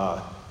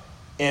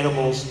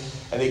animals,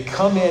 and they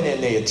come in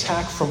and they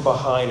attack from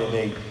behind,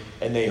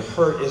 and they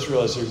hurt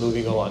Israel as they're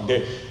moving along.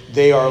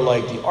 They are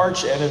like the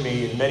arch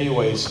enemy in many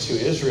ways to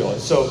Israel.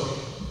 And so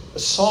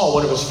Saul,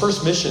 one of his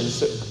first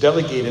missions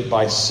delegated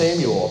by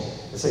Samuel,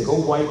 is say, go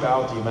wipe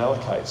out the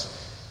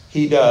Amalekites.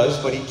 He does,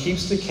 but he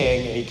keeps the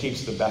king and he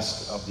keeps the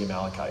best of the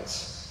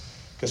Amalekites.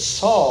 Because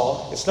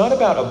Saul, it's not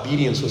about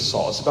obedience with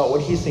Saul. It's about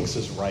what he thinks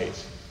is right.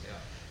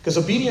 Because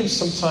obedience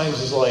sometimes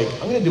is like,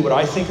 I'm going to do what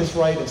I think is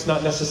right. It's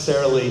not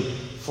necessarily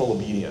full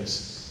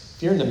obedience.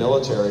 If you're in the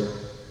military,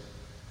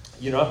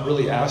 you're not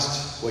really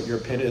asked what your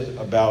opinion is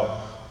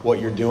about what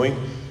you're doing.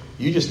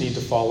 You just need to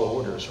follow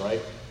orders,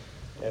 right?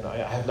 And I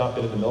have not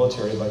been in the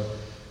military, but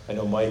I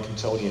know Mike and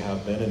Tony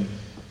have been. And,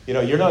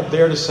 you're not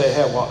there to say,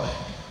 hey, well,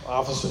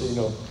 officer,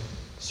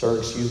 sir,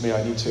 excuse me,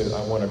 I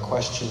want to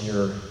question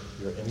your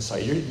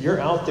insight.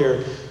 You're out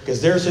there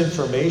because there's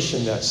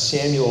information that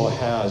Samuel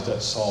has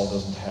that Saul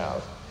doesn't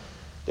have.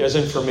 There's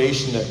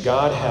information that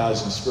God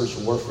has in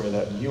spiritual warfare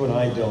that you and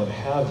I don't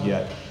have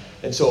yet.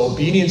 And so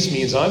obedience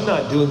means I'm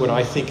not doing what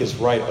I think is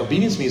right.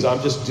 Obedience means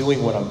I'm just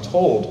doing what I'm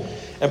told.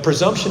 And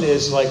presumption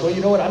is like, well, you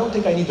know what? I don't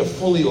think I need to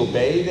fully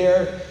obey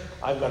there.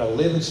 I'm going to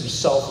live in some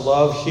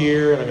self-love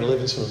here, and I'm going to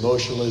live in some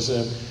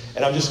emotionalism,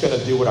 and I'm just going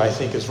to do what I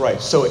think is right.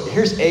 So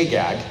here's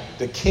Agag,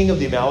 the king of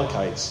the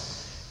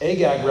Amalekites.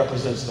 Agag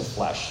represents the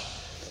flesh.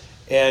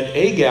 And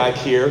Agag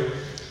here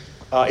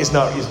is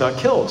not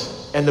killed.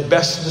 And the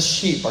best of the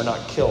sheep are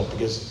not killed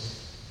because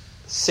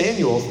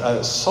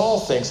Saul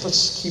thinks,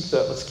 let's keep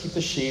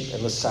the sheep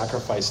and let's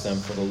sacrifice them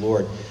for the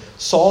Lord.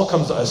 Samuel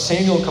comes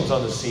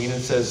on the scene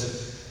and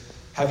says,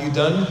 have you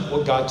done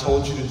what God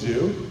told you to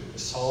do?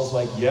 Saul's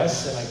like,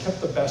 yes, and I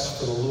kept the best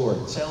for the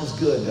Lord. Sounds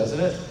good, doesn't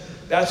it?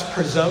 That's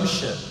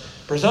presumption.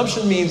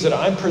 Presumption means that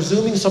I'm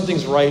presuming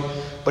something's right,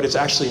 but it's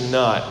actually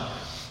not.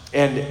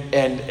 And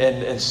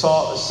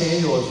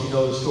Samuel, as you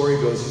know the story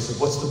goes, he said,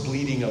 what's the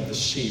bleating of the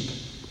sheep?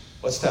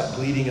 What's that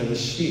bleating of the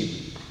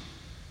sheep?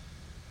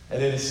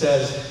 And then it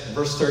says, in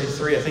verse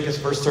 33, I think it's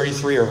verse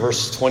 33 or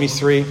verse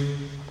 23,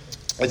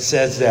 it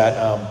says that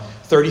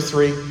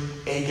 33,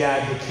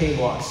 Agag the king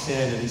walks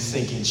in and he's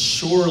thinking,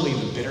 surely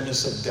the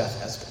bitterness of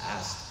death has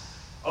passed.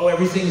 Oh,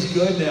 everything's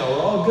good now. We're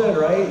all good,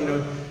 right?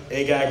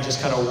 Agag just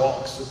kind of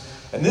walks.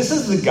 And this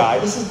is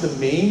the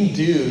main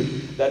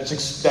dude that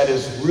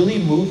is really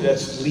moved,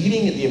 that's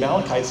leading the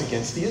Amalekites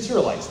against the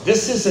Israelites.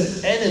 This is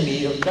an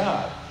enemy of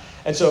God.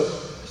 And so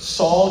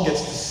Saul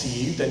gets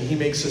deceived, and he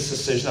makes this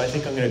decision. I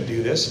think I'm going to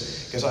do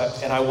this because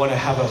I want to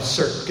have a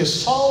certain. Because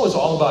Saul was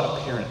all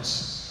about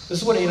appearance.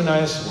 This is what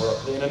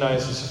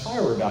Ananias and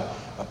Sapphira were about.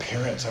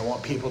 Appearance. I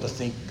want people to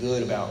think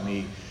good about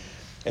me.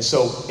 And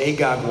so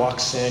Agag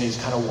walks in.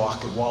 He's kind of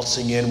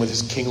waltzing in with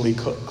his kingly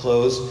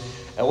clothes.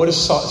 And what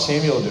does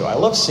Samuel do? I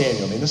love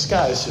Samuel. I mean, this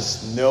guy is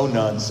just no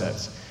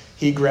nonsense.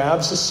 He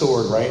grabs the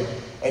sword, right?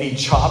 And he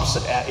chops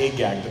at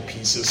Agag to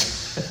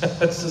pieces.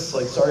 It's just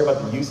like, sorry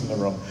about the youth in the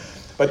room.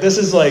 But this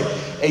is like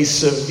a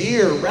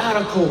severe,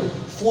 radical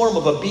form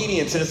of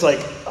obedience. And it's like,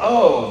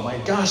 oh my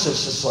gosh,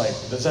 it's just like,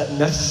 does that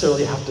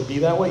necessarily have to be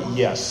that way?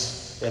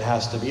 Yes, it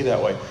has to be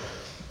that way.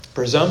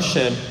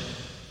 Presumption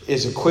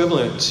is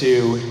equivalent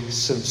to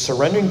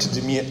surrendering to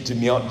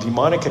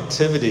demonic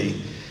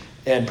activity,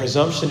 and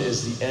presumption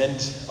is the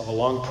end of a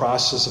long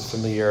process of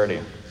familiarity.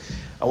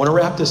 I want to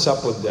wrap this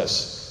up with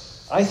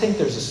this. I think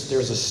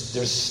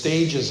there's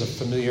stages of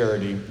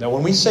familiarity. Now,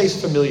 when we say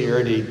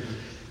familiarity,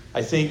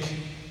 I think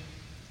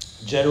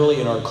generally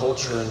in our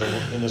culture and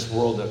in this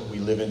world that we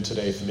live in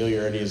today,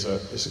 familiarity is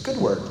a good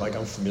word. Like,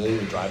 I'm familiar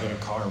with driving a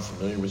car. I'm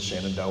familiar with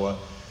Shenandoah.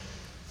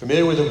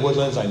 Familiar with the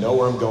Woodlands. I know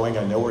where I'm going.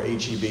 I know where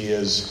HEB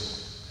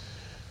is.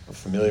 I'm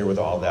familiar with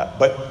all that.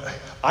 But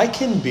I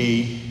can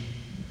be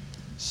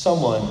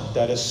someone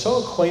that is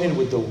so acquainted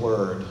with the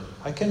Word.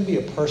 I can be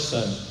a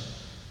person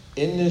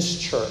in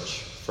this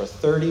church for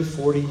 30,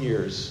 40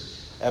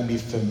 years and be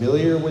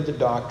familiar with the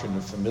doctrine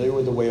and familiar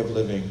with the way of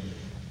living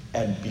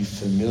and be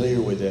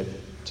familiar with it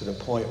to the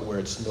point where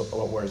it's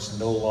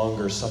no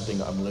longer something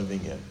I'm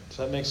living in. Does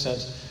that make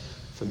sense?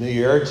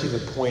 Familiarity to the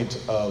point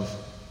of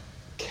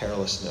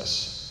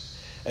carelessness.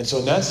 And so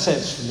in that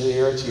sense,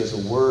 familiarity is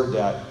a word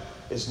that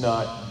is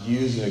not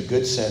used in a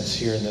good sense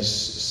here in this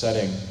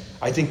setting.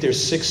 I think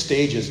there's 6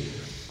 stages.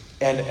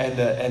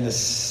 And the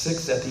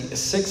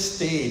sixth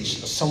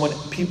stage,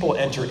 people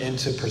enter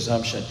into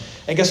presumption.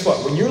 And guess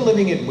what? When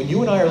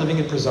you and I are living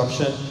in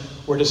presumption,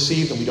 we're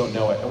deceived and we don't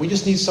know it. And we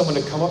just need someone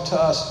to come up to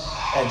us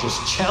and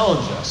just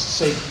challenge us.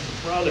 Say,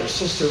 brother,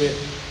 sister,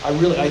 I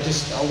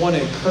want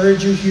to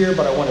encourage you here,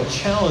 but I want to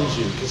challenge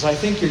you because I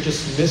think you're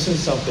just missing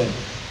something.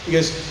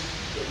 Because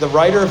the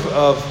writer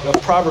of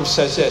Proverbs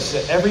says this,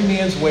 that every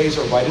man's ways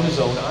are right in his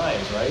own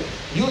eyes, right?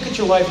 You look at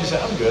your life and you say,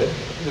 I'm good.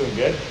 I'm doing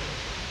good.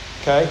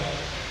 Okay?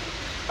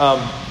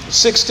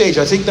 6th stage,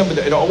 I think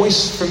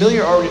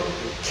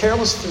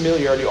careless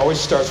familiarity always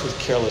starts with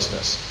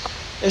carelessness.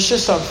 It's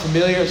just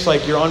unfamiliar. It's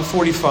like you're on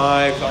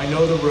 45. I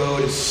know the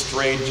road is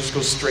straight. Just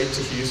go straight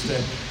to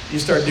Houston. You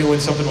start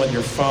doing something on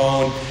your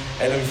phone,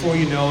 and then before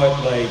you know it,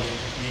 like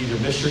you either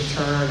miss your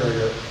turn or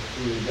you're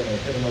going to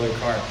hit another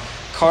car.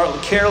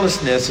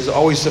 Carelessness is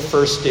always the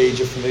first stage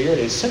of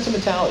familiarity. It's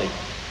sentimentality.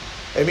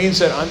 It means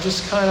that I'm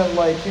just kind of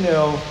like,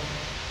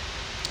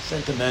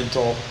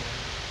 sentimental,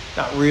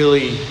 not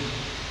really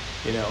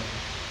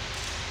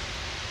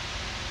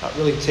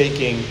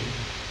taking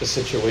the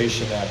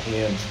situation at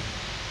hand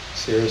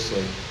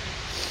seriously.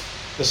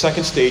 The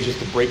 2nd stage is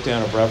the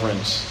breakdown of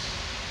reverence,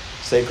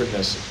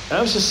 sacredness. And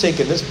I was just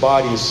thinking, this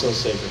body is so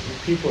sacred.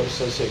 People are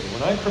so sacred.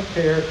 When I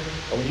prepare,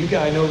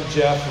 I know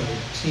Jeff and the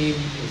team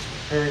is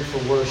preparing for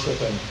worship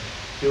and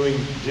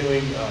doing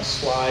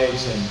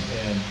slides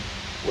and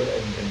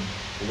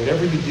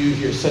whatever you do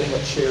here, setting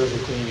up chairs or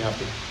cleaning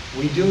after.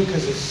 We do it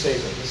because it's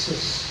sacred.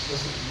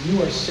 You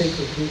are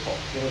sacred people.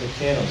 The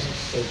Canos is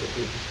sacred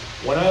people.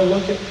 When I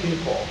look at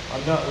people,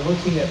 I'm not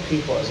looking at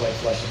people as like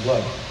flesh and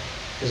blood.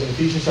 Because in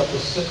Ephesians chapter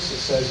 6, it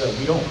says that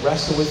we don't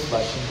wrestle with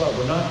flesh and blood.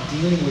 We're not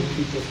dealing with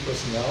people's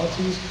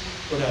personalities.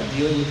 We're not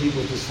dealing with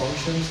people's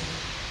dysfunctions.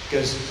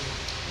 Because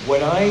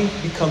when I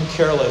become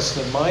careless,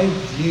 then my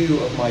view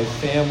of my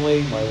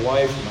family, my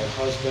wife, my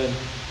husband,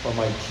 or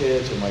my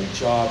kids, or my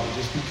job,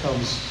 there's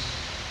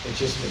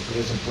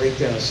a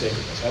breakdown of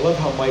sacredness. I love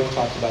how Mike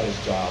talked about his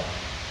job.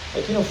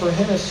 Like, for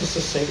him, it's just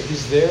a sacred,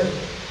 he's there,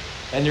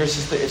 and it's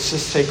just a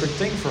sacred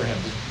thing for him.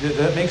 Does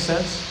that make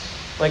sense?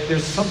 Like,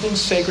 there's something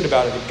sacred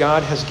about it, that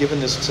God has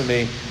given this to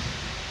me.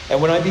 And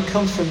when I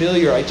become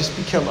familiar, I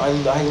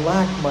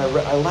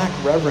lack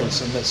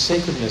reverence and that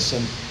sacredness,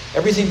 and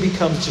everything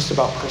becomes just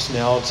about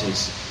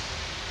personalities.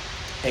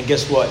 And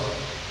guess what?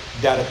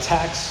 That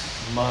attacks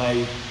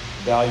my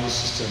value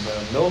system.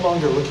 I'm no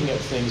longer looking at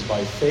things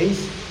by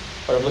faith,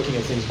 but I'm looking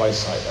at things by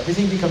sight.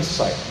 Everything becomes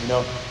sight.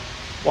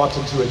 Walked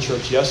into a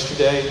church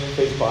yesterday,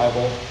 Faith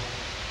Bible,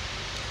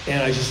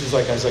 and I was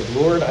like,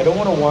 Lord, I don't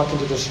want to walk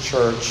into this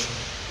church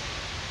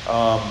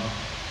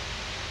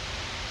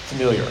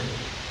familiar.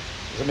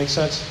 Does that make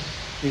sense?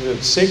 These are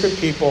sacred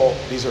people.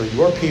 These are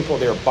your people.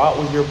 They are bought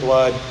with your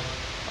blood.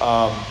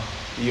 And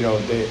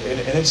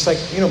it's like,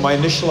 my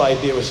initial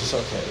idea was just,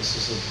 okay,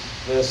 this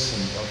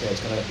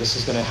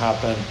is gonna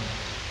happen.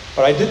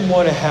 But I didn't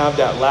want to have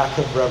that lack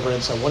of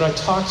reverence. And when I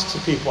talked to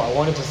people, I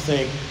wanted to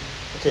think,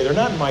 okay, they're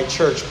not in my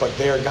church, but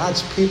they are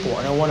God's people,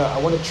 and I want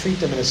to treat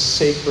them in a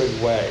sacred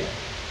way.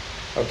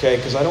 Okay,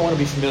 because I don't want to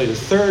be familiar. The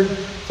third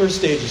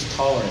stage is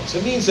tolerance.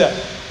 It means that,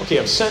 okay,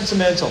 I'm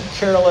sentimental, I'm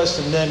careless,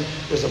 and then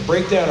there's a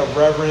breakdown of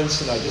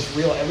reverence, and I just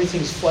realize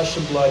everything's flesh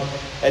and blood,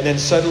 and then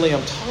suddenly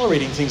I'm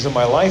tolerating things in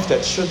my life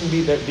that shouldn't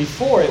be. That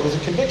before it was a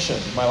conviction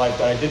in my life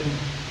that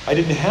I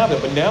didn't have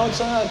it, but now it's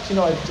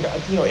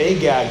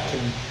Agag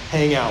can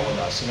hang out with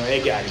us.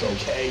 Agag's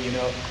okay.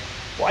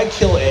 Why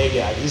kill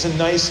Agag? He's a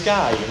nice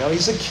guy.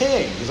 He's a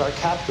king. He's our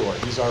captor.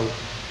 He's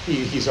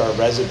our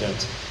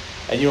resident.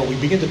 And we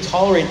begin to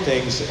tolerate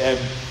things,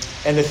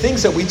 and the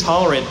things that we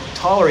tolerate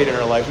in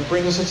our life, we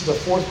bring this into the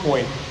fourth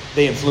point.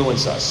 They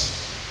influence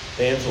us.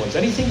 They influence.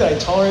 Anything that I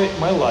tolerate in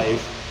my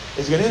life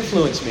is going to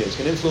influence me. It's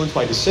going to influence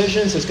my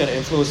decisions. It's going to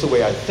influence the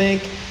way I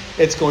think.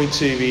 It's going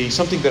to be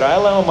something that I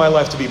allow in my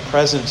life to be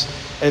present,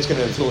 and it's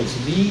going to influence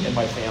me and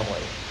my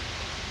family.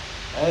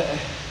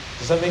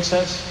 Does that make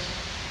sense?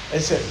 I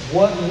said,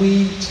 what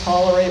we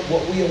tolerate,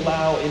 what we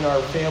allow in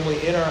our family,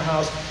 in our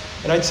house.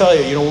 And I tell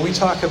you, when we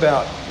talk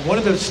about one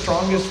of the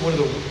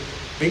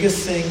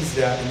biggest things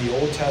that in the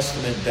Old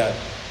Testament that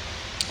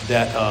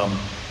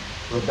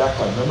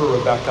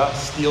Rebecca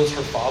steals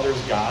her father's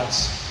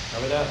gods.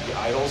 Remember that? The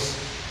idols.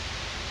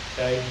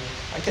 Okay?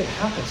 That can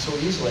happen so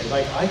easily.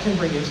 Like, I can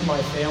bring into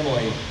my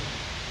family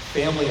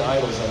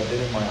idols that have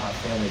been in my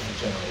family for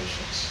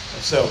generations.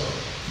 And so,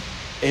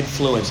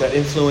 that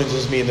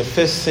influences me. And the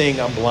fifth thing,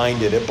 I'm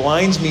blinded. It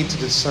blinds me to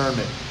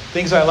discernment.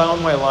 Things I allow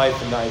in my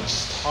life and I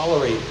just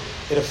tolerate.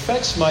 It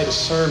affects my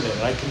discernment,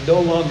 and I can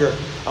no longer,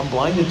 I'm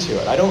blinded to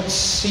it. I don't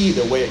see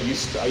the way I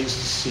used to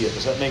see it.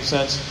 Does that make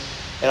sense?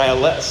 And I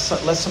let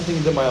something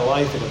into my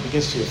life, and it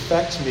begins to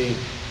affect me,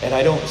 and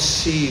I don't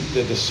see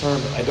the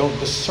discernment. I don't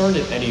discern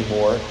it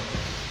anymore.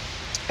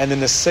 And then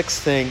the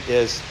sixth thing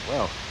is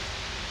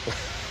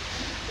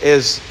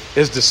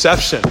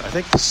deception. I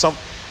think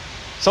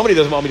somebody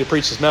doesn't want me to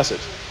preach this message.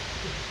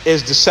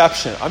 Is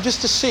deception. I'm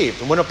just deceived.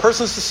 And when a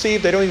person's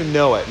deceived, they don't even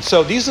know it. And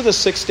so these are the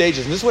 6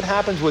 stages. And this is what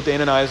happens with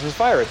Ananias and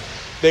Sapphira.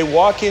 They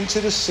walk into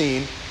the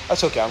scene.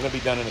 That's okay. I'm going to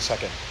be done in a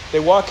second. They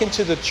walk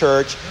into the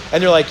church,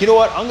 and they're like, you know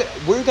what?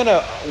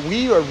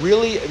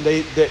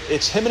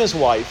 It's him and his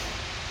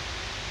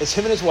wife. It's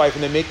him and his wife,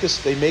 and they make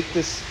this,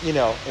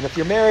 and if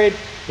you're married,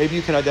 maybe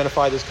you can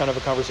identify this kind of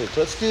a conversation.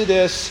 So let's do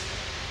this,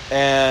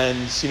 and,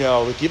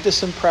 we give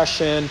this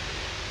impression,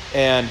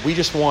 and we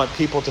just want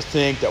people to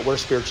think that we're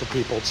spiritual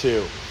people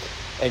too.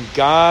 And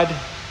God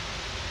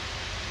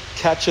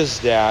catches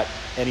that,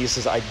 and he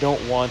says, I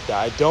don't want that.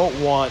 I don't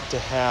want to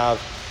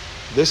have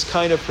this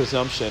kind of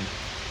presumption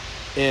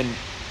in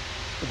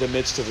the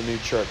midst of the new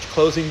church.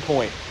 Closing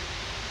point.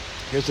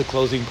 Here's the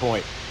closing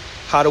point.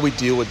 How do we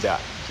deal with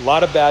that? A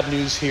lot of bad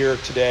news here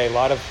today, a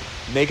lot of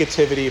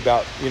negativity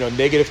about,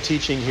 negative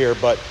teaching here,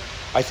 but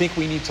I think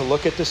we need to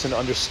look at this and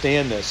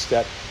understand this,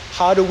 that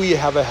how do we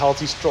have a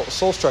healthy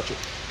soul structure?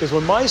 Because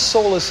when my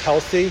soul is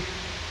healthy,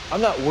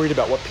 I'm not worried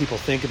about what people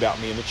think about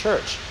me in the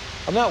church.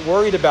 I'm not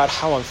worried about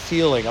how I'm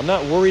feeling. I'm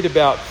not worried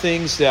about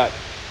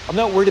I'm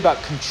not worried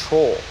about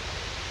control.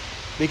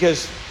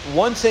 Because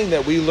one thing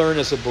that we learn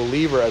as a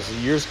believer as the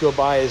years go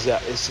by is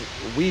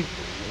we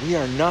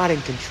are not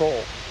in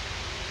control.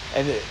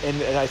 And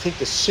I think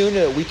the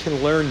sooner that we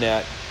can learn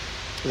that,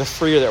 the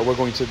freer that we're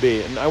going to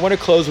be. And I want to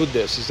close with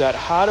this, is that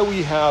how do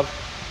we have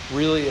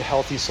really a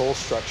healthy soul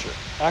structure?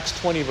 Acts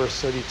 20, verse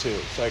 32.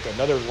 It's like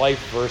another life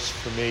verse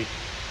for me.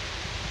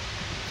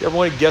 If you ever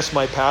want to guess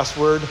my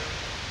password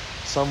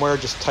somewhere,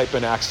 just type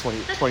in Acts 20,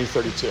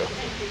 32.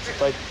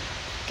 It's like,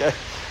 okay,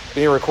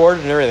 being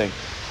recorded and everything.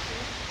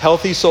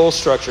 Healthy soul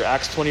structure,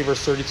 Acts 20,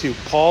 verse 32.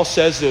 Paul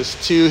says this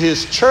to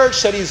his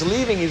church that he's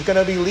leaving. He's going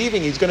to be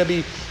leaving. He's going to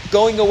be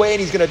going away, and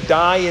he's going to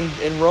die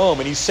in Rome.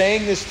 And he's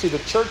saying this to the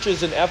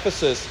churches in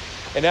Ephesus.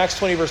 In Acts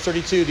 20, verse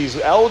 32, these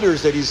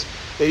elders that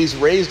he's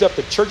raised up,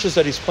 the churches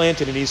that he's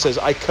planted, and he says,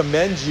 I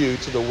commend you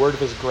to the word of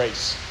his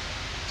grace.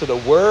 To the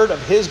word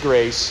of his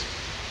grace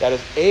that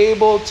is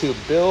able to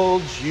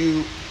build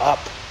you up.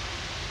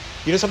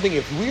 You know something?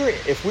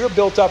 If we're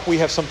built up, we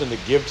have something to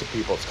give to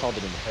people. It's called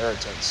an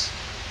inheritance.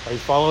 Are you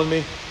following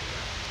me?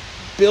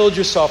 Build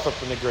yourself up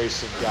in the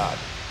grace of God.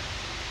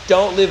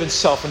 Don't live in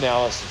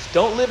self-analysis.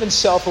 Don't live in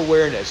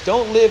self-awareness.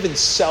 Don't live in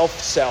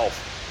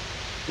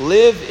self.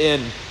 Live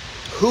in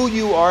who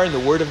you are in the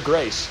word of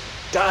grace.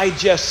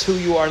 Digest who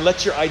you are and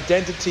let your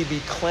identity be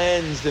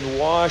cleansed and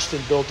washed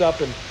and built up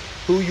in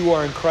who you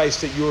are in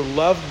Christ, that you're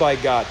loved by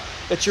God,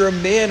 that you're a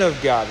man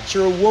of God, that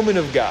you're a woman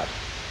of God.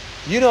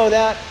 You know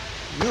that?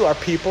 You are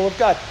people of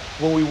God.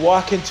 When we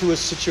walk into a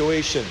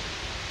situation,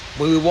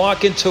 when we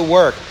walk into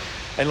work,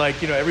 and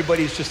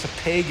everybody's just a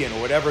pagan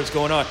or whatever is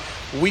going on,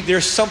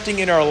 there's something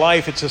in our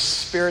life. It's a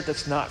spirit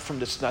that's not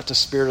the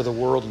spirit of the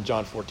world in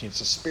John 14. It's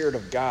the spirit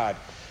of God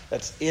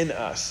that's in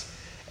us.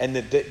 And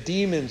the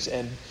demons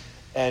and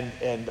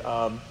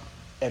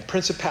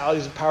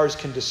principalities and powers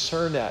can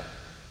discern that.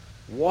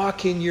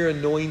 Walk in your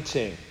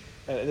anointing.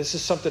 And this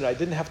is something I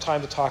didn't have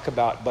time to talk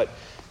about, but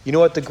you know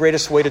what the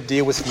greatest way to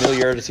deal with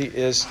familiarity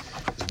is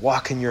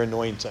walk in your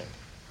anointing.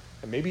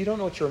 And maybe you don't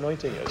know what your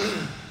anointing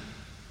is.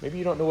 Maybe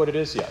you don't know what it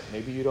is yet.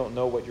 Maybe you don't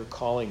know what your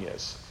calling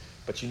is.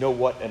 But you know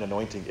what an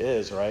anointing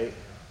is, right?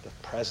 The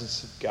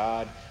presence of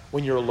God.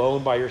 When you're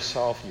alone by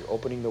yourself, and you're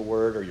opening the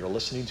Word, or you're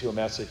listening to a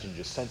message and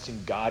just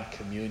sensing God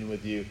commune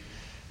with you,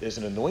 there's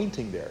an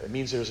anointing there. It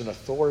means there's an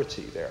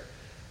authority there.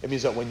 It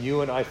means that when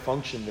you and I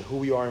function to who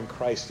we are in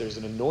Christ, there's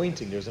an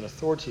anointing, there's an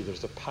authority,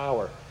 there's a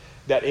power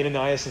that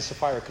Ananias and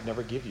Sapphira could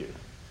never give you.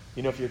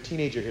 You know, if you're a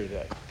teenager here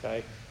today,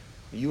 okay,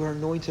 you are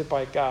anointed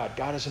by God.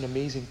 God has an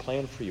amazing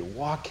plan for you.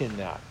 Walk in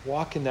that.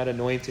 Walk in that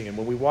anointing. And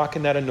when we walk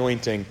in that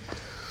anointing,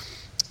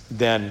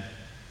 then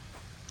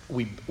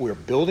we're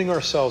building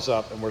ourselves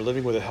up and we're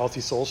living with a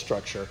healthy soul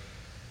structure.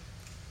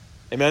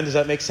 Amen? Does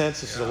that make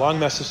sense? This is a long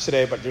message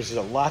today, but there's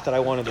a lot that I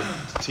wanted to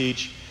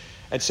teach.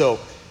 And so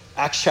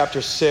Acts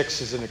chapter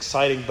 6 is an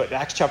exciting, but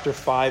Acts chapter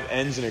 5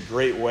 ends in a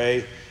great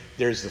way.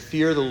 There's the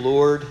fear of the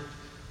Lord.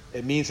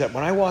 It means that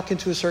when I walk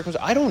into a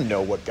circumstance, I don't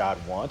know what God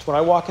wants. When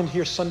I walk in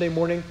here Sunday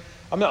morning,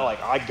 I'm not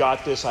like, I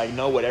got this, I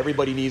know what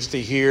everybody needs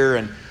to hear,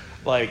 and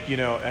like, you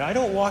know, and I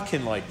don't walk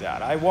in like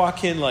that. I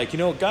walk in like, you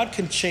know, God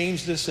can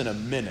change this in a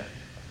minute.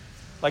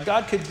 Like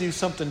God could do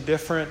something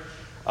different.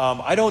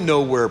 I don't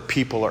know where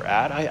people are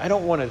at. I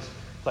don't want to,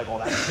 like, oh,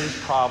 that's his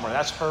problem or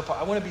that's her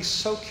problem. I want to be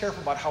so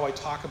careful about how I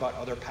talk about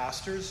other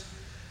pastors.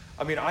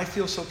 I mean, I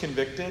feel so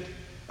convicted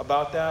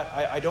about that.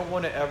 I don't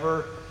want to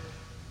ever,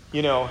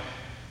 you know,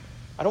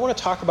 I don't want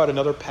to talk about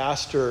another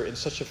pastor in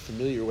such a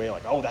familiar way,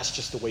 like, oh, that's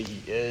just the way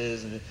he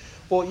is. And,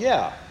 well,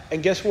 yeah,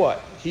 and guess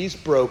what? He's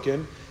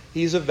broken.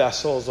 He's a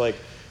vessel, as like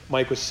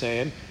Mike was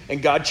saying,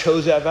 and God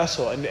chose that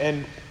vessel.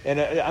 And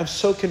I'm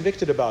so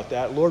convicted about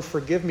that. Lord,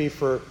 forgive me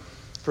for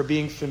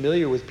being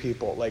familiar with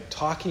people, like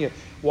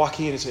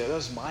walking in and saying,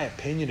 this is my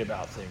opinion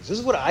about things. This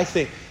is what I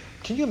think.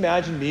 Can you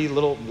imagine me,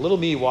 little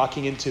me,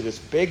 walking into this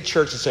big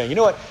church and saying, you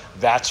know what,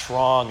 that's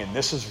wrong, and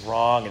this is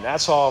wrong, and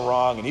that's all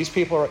wrong, and these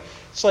people are...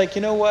 It's like,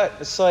 you know what?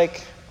 It's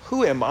like,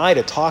 who am I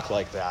to talk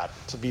like that,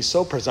 to be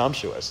so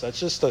presumptuous? That's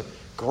just a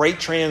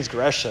great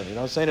transgression. You know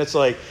what I'm saying? It's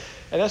like,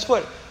 and that's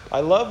what, I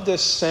love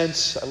this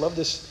sense, I love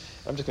this,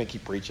 I'm just going to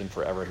keep preaching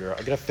forever here.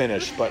 I'm going to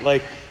finish, but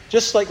like,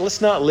 just like,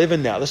 let's not live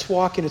in that. Let's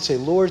walk in and say,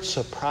 Lord,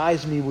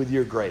 surprise me with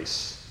your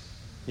grace.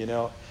 You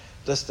know,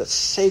 just the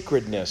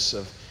sacredness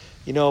of,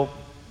 you know,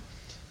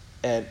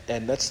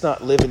 and let's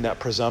not live in that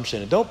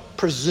presumption. And don't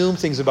presume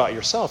things about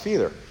yourself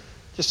either.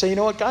 Just say, you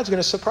know what, God's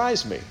going to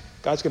surprise me.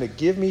 God's going to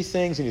give me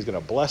things, and he's going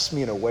to bless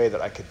me in a way that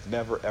I could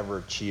never, ever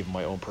achieve in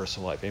my own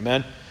personal life.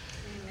 Amen?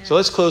 Amen. So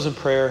let's close in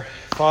prayer.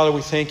 Father,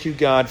 we thank you,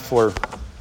 God, for